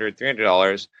 $200,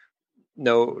 $300.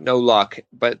 No luck.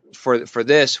 But for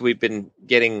this, we've been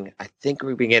getting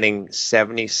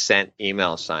 70-cent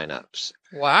email signups.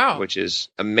 Wow. Which is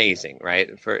amazing, right?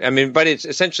 But it's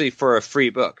essentially for a free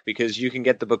book, because you can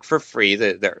get the book for free.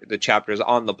 The chapters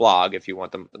on the blog, if you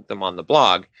want them on the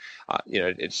blog.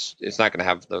 It's not going to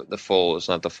have the full. It's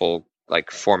not the full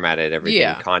formatted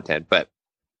everything content, but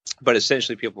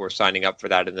essentially people were signing up for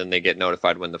that, and then they get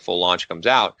notified when the full launch comes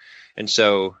out. And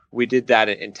so we did that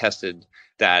and tested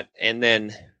that, and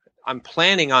then I'm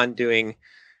planning on doing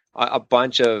a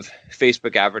bunch of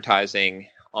Facebook advertising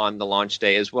on the launch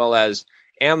day, as well as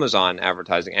Amazon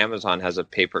advertising. Amazon has a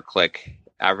pay-per-click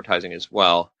advertising as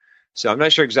well. So I'm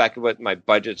not sure exactly what my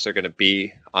budgets are going to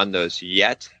be on those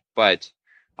yet, but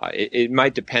it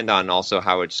might depend on also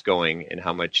how it's going and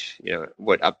how much,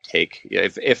 what uptake.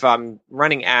 If I'm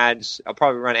running ads, I'll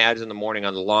probably run ads in the morning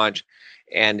on the launch.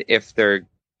 And if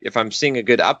I'm seeing a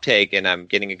good uptake and I'm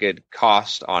getting a good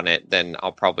cost on it, then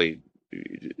I'll probably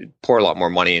pour a lot more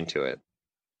money into it.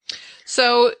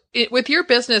 So with your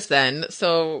business then,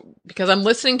 because I'm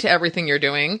listening to everything you're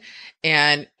doing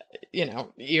and you've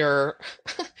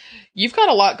got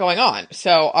a lot going on.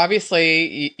 So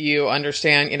obviously you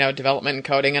understand, development and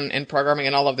coding and programming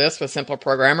and all of this with Simple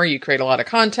Programmer. You create a lot of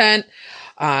content.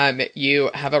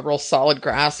 You have a real solid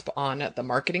grasp on the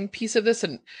marketing piece of this.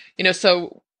 And,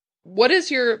 so what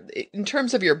is in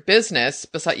terms of your business,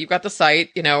 besides you've got the site,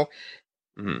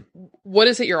 what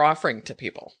is it you're offering to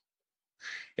people?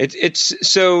 I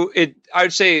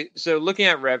would say, looking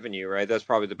at revenue, right? That's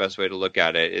probably the best way to look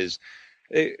at it is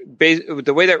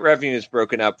the way that revenue is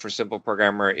broken up for Simple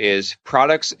Programmer is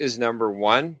products is number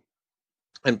one.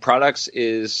 And products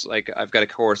is like, I've got a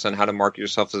course on how to market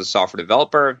yourself as a software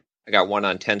developer. I got one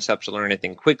on 10 steps to learn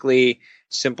anything quickly,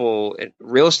 simple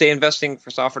real estate investing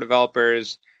for software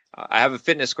developers. I have a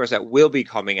fitness course that will be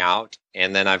coming out.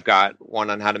 And then I've got one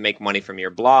on how to make money from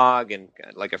your blog and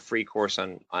like a free course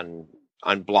on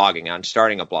blogging, on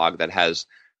starting a blog that has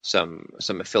some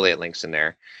affiliate links in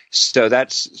there. So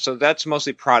that's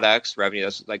mostly products revenue.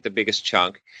 That's like the biggest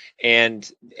chunk. And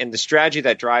the strategy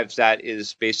that drives that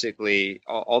is basically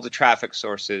all the traffic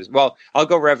sources. Well, I'll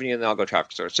go revenue and then I'll go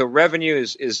traffic source. So revenue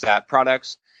is that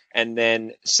products. And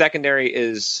then secondary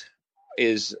is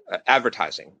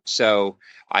advertising. So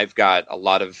I've got a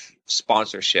lot of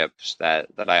sponsorships that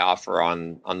I offer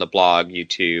on the blog,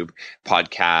 YouTube,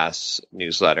 podcasts,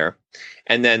 newsletter.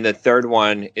 And then the third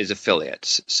one is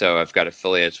affiliates. So I've got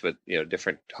affiliates with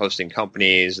different hosting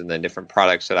companies and then different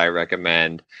products that I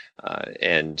recommend.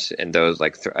 And those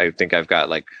I think I've got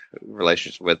like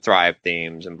relationships with Thrive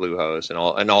Themes and Bluehost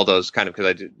and all those kind of, because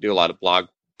I do a lot of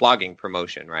blogging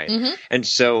promotion, right? Mm-hmm. And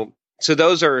so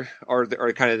those are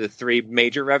kind of the three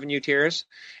major revenue tiers.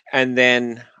 And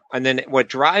then what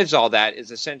drives all that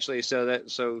is essentially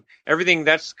so everything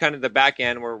that's kind of the back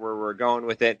end where we're going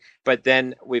with it. But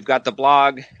then we've got the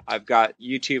blog. I've got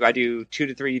YouTube. I do 2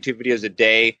 to 3 YouTube videos a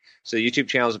day. So the YouTube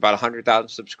channel is about 100,000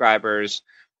 subscribers,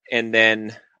 and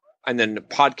then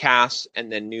podcasts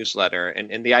and then newsletter.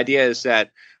 And the idea is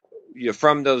that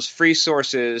from those free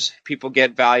sources, people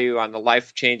get value on the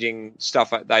life-changing stuff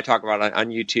that I talk about on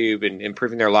YouTube and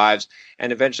improving their lives.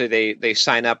 And eventually they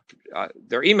sign up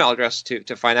their email address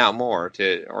to find out more,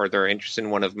 or they're interested in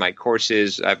one of my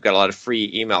courses. I've got a lot of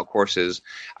free email courses.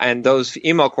 And those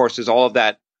email courses, all of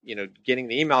that, getting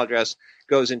the email address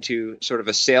goes into sort of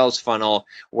a sales funnel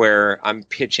where I'm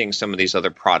pitching some of these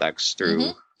other products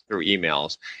through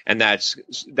emails. And that's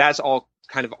all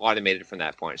kind of automated from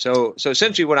that point. So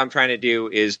essentially what I'm trying to do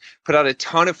is put out a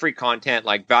ton of free content,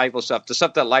 like valuable stuff, the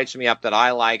stuff that lights me up, that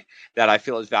I like, that I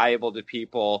feel is valuable to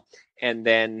people. And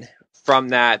then from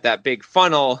that big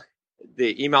funnel,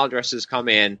 the email addresses come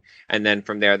in, and then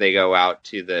from there they go out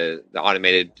to the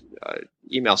automated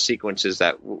email sequences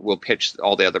that will pitch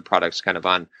all the other products kind of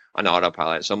on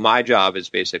autopilot. So my job is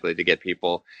basically to get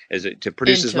people to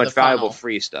produce as much valuable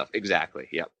free stuff. Exactly.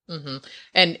 Yep. Mm-hmm.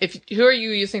 And who are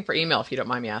you using for email, if you don't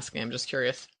mind me asking? I'm just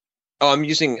curious. Oh, I'm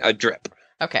using a Drip.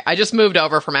 Okay. I just moved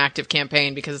over from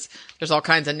ActiveCampaign because there's all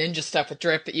kinds of ninja stuff with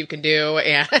Drip that you can do,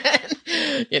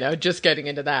 and just getting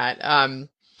into that.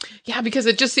 Yeah, because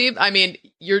it just seems,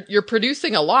 you're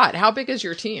producing a lot. How big is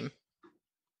your team?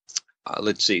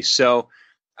 Let's see. So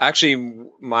actually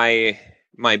my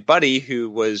buddy who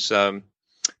was a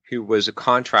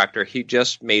contractor, he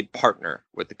just made partner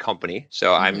with the company.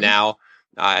 So I now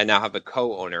have a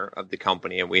co-owner of the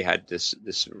company, and we had this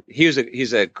he's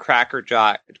a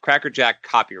crackerjack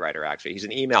copywriter. Actually, he's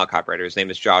an email copywriter. His name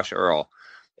is Josh Earl,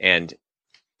 and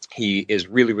he is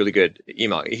really, really good at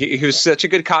email. He was such a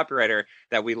good copywriter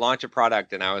that we launched a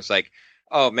product, and I was like,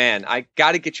 oh man, I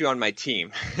got to get you on my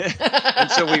team. And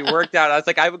so we worked out. I was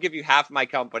like, I will give you half my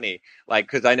company,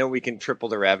 because I know we can triple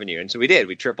the revenue. And so we did.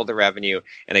 We tripled the revenue,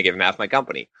 and I gave him half my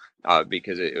company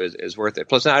because it was worth it.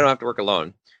 Plus, now I don't have to work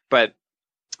alone. But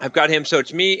I've got him. So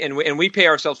it's me, and we pay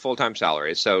ourselves full-time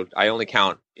salaries. So I only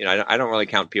count, I don't really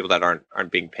count people that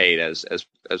aren't being paid as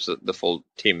the full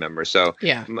team members. So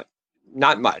yeah.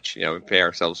 Not much, we pay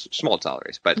ourselves small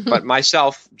salaries, but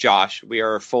myself, Josh, we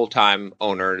are full-time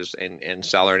owners and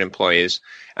salaried employees.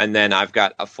 And then I've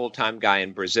got a full-time guy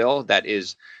in Brazil that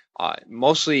is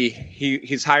mostly,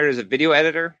 he's hired as a video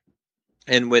editor,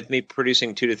 and with me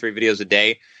producing 2 to 3 videos a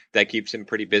day, that keeps him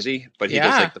pretty busy, but he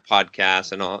does like the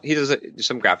podcast and all. He does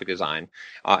some graphic design.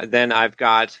 Then I've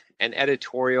got an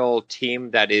editorial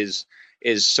team that is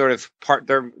is sort of part.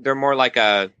 They're more like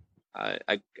a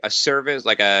service,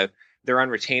 they're on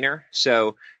retainer,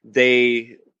 so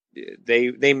they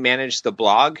manage the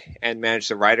blog and manage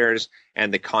the writers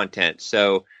and the content,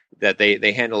 so that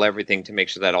they handle everything to make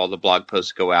sure that all the blog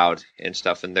posts go out and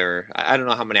stuff. And I don't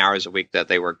know how many hours a week that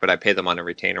they work, but I pay them on a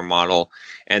retainer model.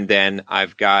 And then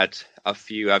I've got a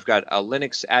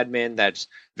Linux admin that's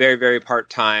very, very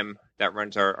part-time that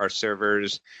runs our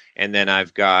servers. And then I'm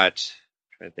trying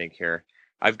to think here.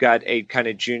 I've got a kind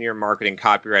of junior marketing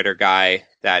copywriter guy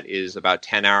that is about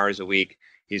 10 hours a week.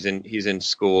 He's in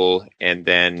school. And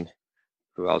then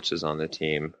who else is on the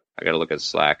team? I got to look at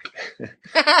Slack.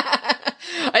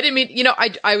 I didn't mean,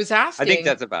 I was asking. I think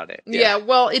that's about it. Yeah.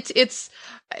 Well,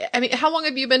 I mean, how long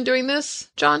have you been doing this,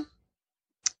 John?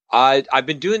 I've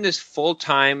been doing this full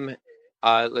time,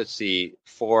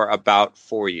 for about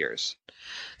 4 years.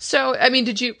 So, I mean,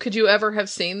 could you ever have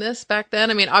seen this back then?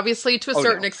 I mean, obviously to a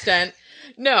certain extent,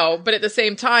 no, but at the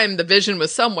same time, the vision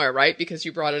was somewhere, right? Because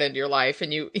you brought it into your life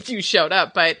and you showed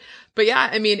up. But yeah,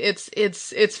 I mean,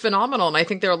 it's phenomenal. And I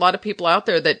think there are a lot of people out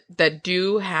there that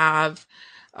do have,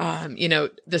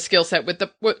 the skill set with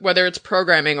whether it's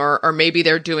programming or maybe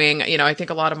they're doing, I think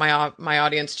a lot of my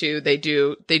audience too, they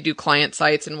do client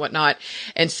sites and whatnot.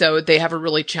 And so they have a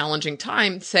really challenging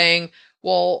time saying,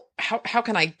 well, how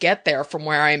can I get there from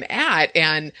where I'm at?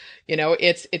 And,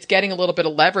 it's getting a little bit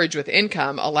of leverage with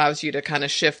income allows you to kind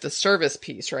of shift the service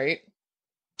piece, right?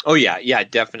 Oh yeah. Yeah,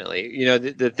 definitely.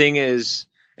 The thing is,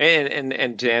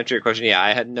 and to answer your question, yeah,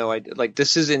 I had no idea. Like,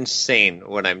 this is insane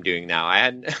what I'm doing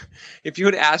now. If you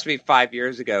would ask me 5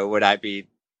 years ago, would I be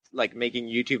like making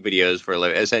YouTube videos for a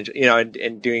living, essentially,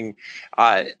 and doing,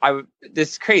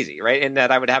 this is crazy, right? And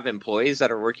that I would have employees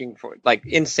that are working for, like,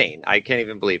 insane. I can't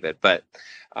even believe it. But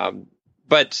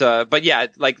yeah,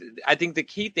 like, I think the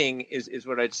key thing is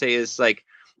what I'd say is, like,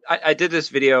 I did this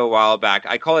video a while back.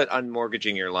 I call it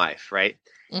unmortgaging your life, right?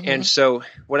 Mm-hmm. And so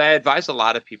what I advise a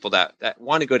lot of people that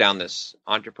want to go down this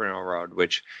entrepreneurial road,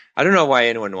 which I don't know why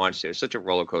anyone wants to, it's such a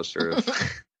roller coaster of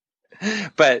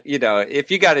but if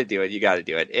you got to do it, you got to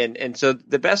do it. And so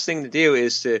the best thing to do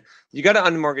is you got to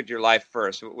unmortgage your life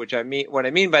first, what I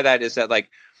mean by that is that, like,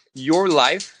 your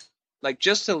life, like,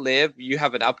 just to live, you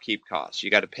have an upkeep cost.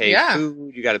 You got to pay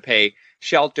food, you got to pay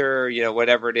shelter,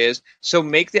 whatever it is. So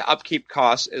make the upkeep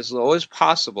costs as low as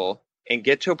possible and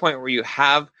get to a point where you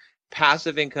have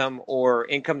passive income or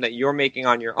income that you're making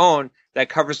on your own that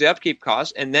covers the upkeep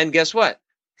costs. And then guess what?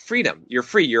 Freedom. You're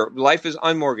free. Your life is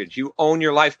unmortgaged. You own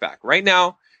your life back. Right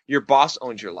now, your boss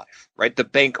owns your life, right? The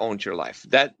bank owns your life.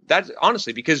 That's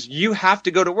honestly because you have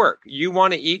to go to work. You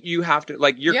want to eat. You have to,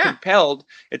 like, you're compelled.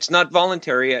 It's not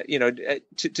voluntary,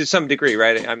 to some degree,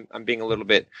 right? I'm being a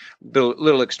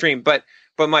little extreme, but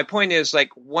my point is, like,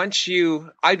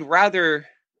 I'd rather,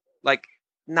 like,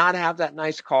 not have that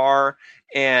nice car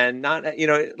and not,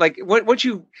 like, once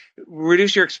you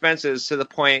reduce your expenses to the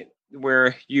point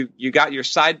where you got your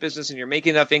side business and you're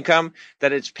making enough income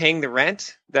that it's paying the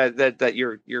rent, that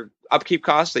your upkeep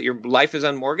costs, that your life is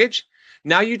unmortgaged.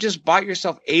 Now you just bought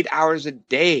yourself 8 hours a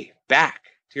day back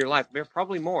to your life,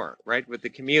 probably more, right, with the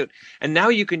commute. And now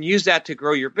you can use that to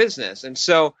grow your business. And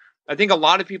so I think a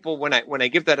lot of people, when I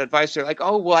give that advice, they're like,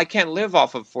 oh, well, I can't live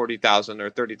off of $40,000 or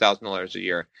 $30,000 a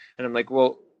year. And I'm like,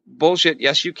 well, bullshit.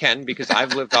 Yes, you can, because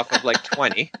I've lived off of like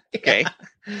 20. Okay.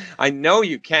 I know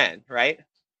you can, right?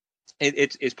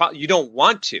 It's probably, you don't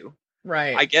want to.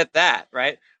 Right. I get that.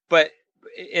 Right.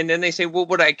 And then they say, well,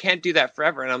 but I can't do that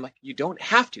forever. And I'm like, you don't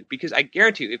have to, because I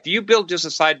guarantee you, if you build just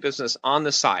a side business on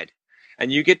the side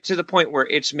and you get to the point where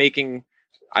it's making,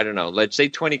 I don't know, let's say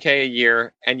 20K a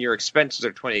year and your expenses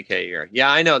are 20K a year. Yeah,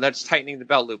 I know that's tightening the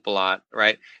belt loop a lot,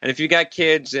 right? And if you got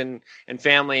kids and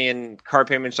family and car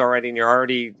payments already and you're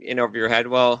already in over your head,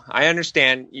 well, I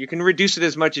understand you can reduce it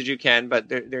as much as you can, but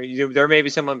there may be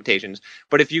some limitations.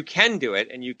 But if you can do it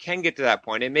and you can get to that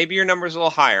point, and maybe your number is a little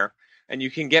higher and you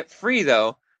can get free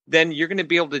though, then you're going to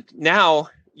be able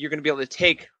to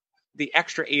take the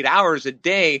extra 8 hours a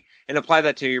day and apply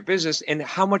that to your business. And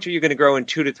how much are you going to grow in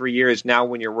 2 to 3 years now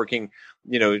when you're working,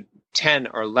 10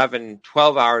 or 11,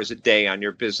 12 hours a day on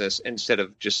your business instead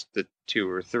of just the 2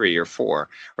 or 3 or 4,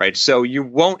 right? So you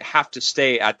won't have to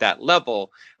stay at that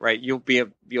level, right? You'll be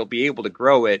able to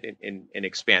grow it and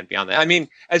expand beyond that. I mean,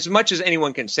 as much as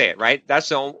anyone can say it, right? That's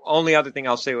the only other thing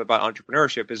I'll say about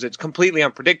entrepreneurship is it's completely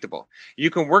unpredictable.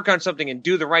 You can work on something and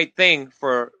do the right thing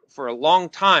for a long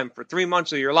time, for 3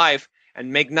 months of your life,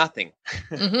 and make nothing.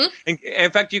 Mm-hmm.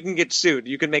 In fact, you can get sued.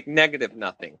 You can make negative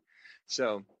nothing.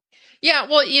 So. Yeah,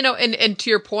 well, and to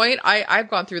your point, I've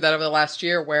gone through that over the last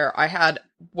year where I had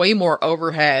way more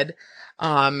overhead,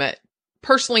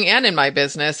 personally and in my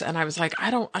business. And I was like, I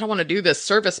don't want to do this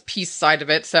service piece side of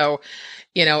it. So,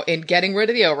 in getting rid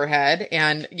of the overhead,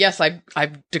 and yes,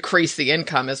 I've decreased the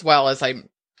income as well as I'm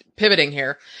pivoting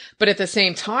here. But at the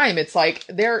same time, it's like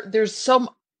there's some,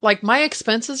 like, my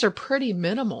expenses are pretty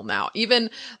minimal now. Even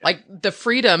like the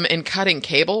freedom in cutting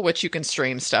cable, which you can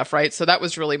stream stuff, right? So that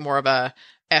was really more of a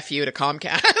FU to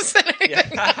Comcast than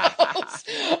anything else.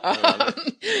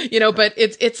 But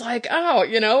it's like,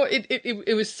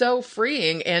 it was so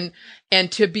freeing,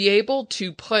 and to be able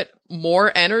to put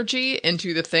more energy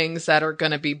into the things that are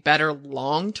going to be better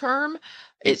long term.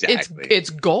 Exactly. It's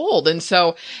gold. And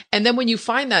then when you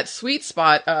find that sweet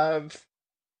spot of,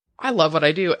 I love what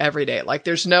I do every day. Like,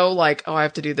 there's no like, oh, I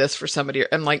have to do this for somebody.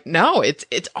 I'm like, no, it's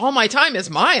all my time is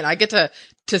mine. I get to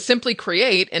simply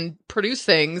create and produce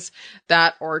things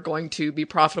that are going to be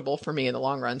profitable for me in the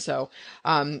long run. So,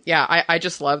 I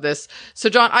just love this. So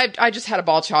John, I just had a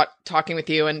ball talking with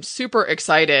you, and super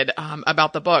excited,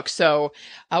 about the book. So,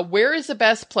 where is the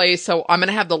best place? So I'm going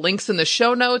to have the links in the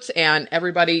show notes, and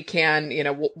everybody can,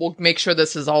 we'll make sure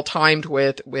this is all timed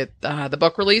with the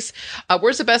book release.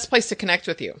 Where's the best place to connect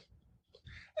with you?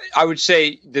 I would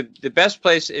say the best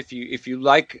place, if you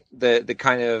like the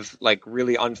kind of like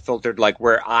really unfiltered, like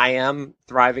where I am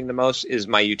thriving the most, is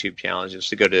my YouTube channel. Just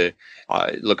to go to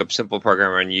look up Simple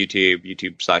Programmer on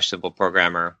YouTube/Simple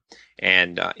Programmer,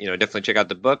 and definitely check out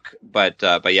the book. But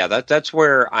yeah, that's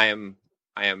where I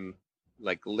am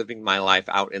like living my life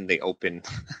out in the open.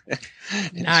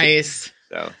 Nice.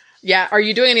 So yeah, are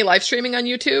you doing any live streaming on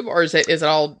YouTube, or is it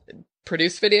all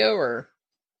produced video, or?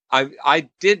 I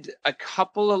did a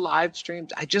couple of live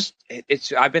streams. I've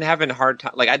been having a hard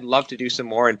time. Like, I'd love to do some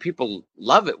more, and people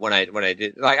love it when I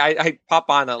did. Like, I pop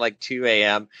on at like 2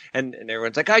 a.m. and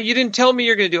everyone's like, "Oh, you didn't tell me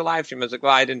you're going to do a live stream." I was like,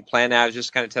 "Well, I didn't plan that. I was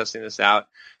just kind of testing this out."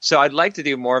 So I'd like to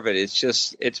do more of it.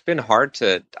 It's been hard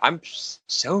to. I'm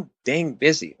so dang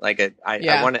busy. Like,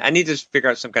 I need to figure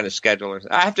out some kind of schedule.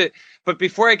 I have to, but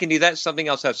before I can do that, something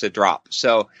else has to drop.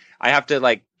 So I have to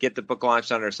like get the book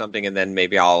launched on or something, and then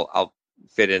maybe I'll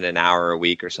fit in an hour a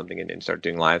week or something and then start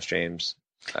doing live streams.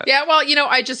 Yeah, well,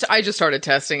 I just started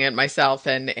testing it myself,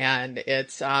 and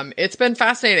it's been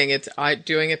fascinating.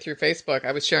 Doing it through Facebook.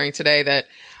 I was sharing today that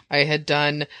I had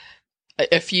done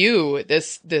a few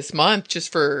this month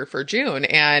just for June,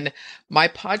 and my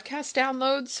podcast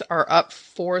downloads are up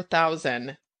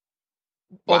 4,000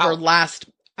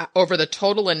 over the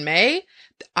total in May.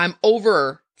 I'm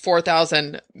over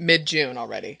 4,000 mid-June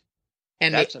already.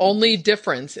 And that's the only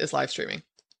difference is live streaming.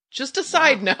 Just a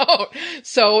side note.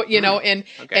 So,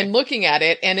 and looking at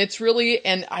it, and it's really,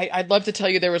 and I'd love to tell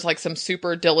you there was like some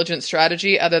super diligent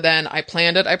strategy other than I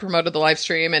planned it. I promoted the live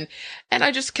stream, and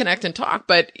I just connect and talk,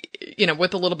 but,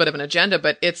 with a little bit of an agenda.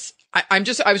 But I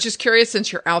was just curious,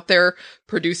 since you're out there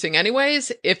producing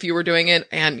anyways, if you were doing it,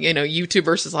 and, YouTube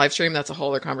versus live stream, that's a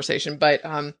whole other conversation, but,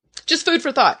 just food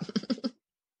for thought.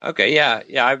 Okay, yeah.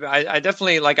 I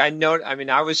definitely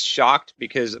I was shocked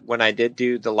because when I did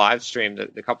do the live stream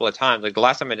the couple of times, like the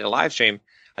last time I did a live stream,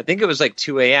 I think it was like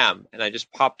 2 a.m. and I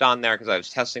just popped on there because I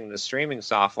was testing the streaming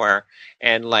software,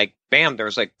 and like, bam, there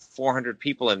was like 400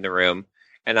 people in the room,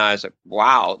 and I was like,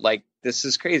 wow, like this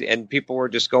is crazy, and people were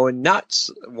just going nuts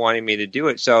wanting me to do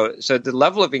it. So the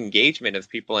level of engagement of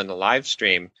people in the live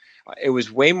stream, it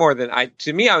was way more than I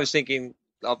was thinking.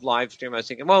 Of live stream, I was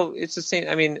thinking, well, it's the same.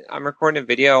 I mean, I'm recording a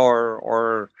video,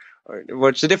 or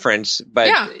what's the difference? But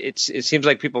yeah. It seems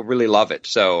like people really love it.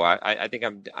 So I think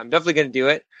I'm definitely going to do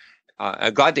it.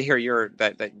 I'm glad to hear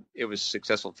that it was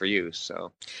successful for you.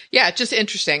 So yeah, it's just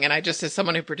interesting. And I just, as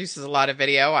someone who produces a lot of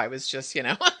video, I was just,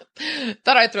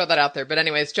 thought I'd throw that out there. But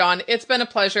anyways, John, it's been a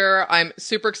pleasure. I'm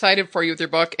super excited for you with your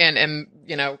book, and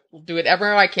do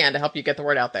whatever I can to help you get the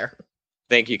word out there.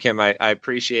 Thank you, Kim. I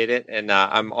appreciate it, and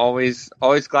I'm always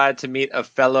glad to meet a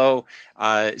fellow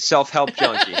self-help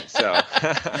junkie. So,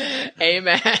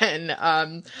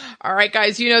 amen. All right,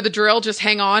 guys, you know the drill. Just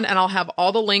hang on, and I'll have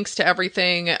all the links to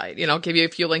everything. I'll give you a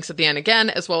few links at the end again,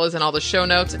 as well as in all the show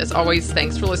notes. As always,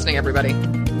 thanks for listening, everybody.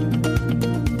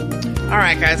 All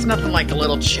right, guys, nothing like a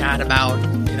little chat about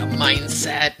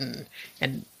mindset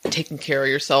and taking care of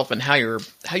yourself and how your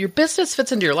business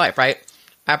fits into your life, right?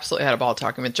 Absolutely had a ball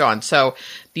talking with John. So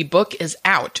the book is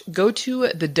out. Go to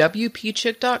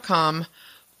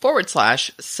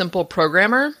thewpchick.com/simple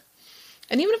programmer.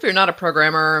 And even if you're not a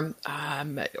programmer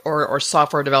or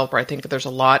software developer, I think that there's a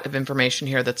lot of information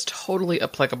here that's totally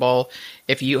applicable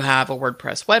if you have a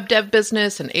WordPress web dev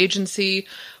business, an agency,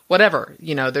 whatever.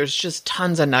 There's just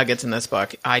tons of nuggets in this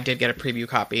book. I did get a preview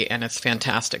copy and it's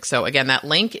fantastic. So again, that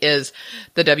link is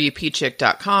the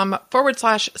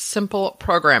WPChick.com/simple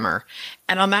programmer.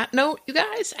 And on that note, you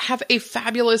guys have a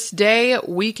fabulous day,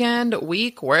 weekend,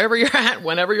 week, wherever you're at,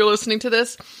 whenever you're listening to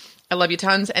this. I love you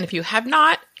tons. And if you have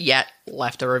not yet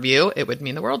left a review, it would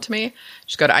mean the world to me.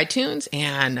 Just go to iTunes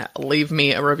and leave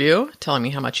me a review telling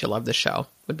me how much you love the show.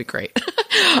 Would be great.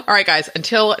 All right, guys,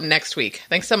 until next week.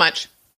 Thanks so much.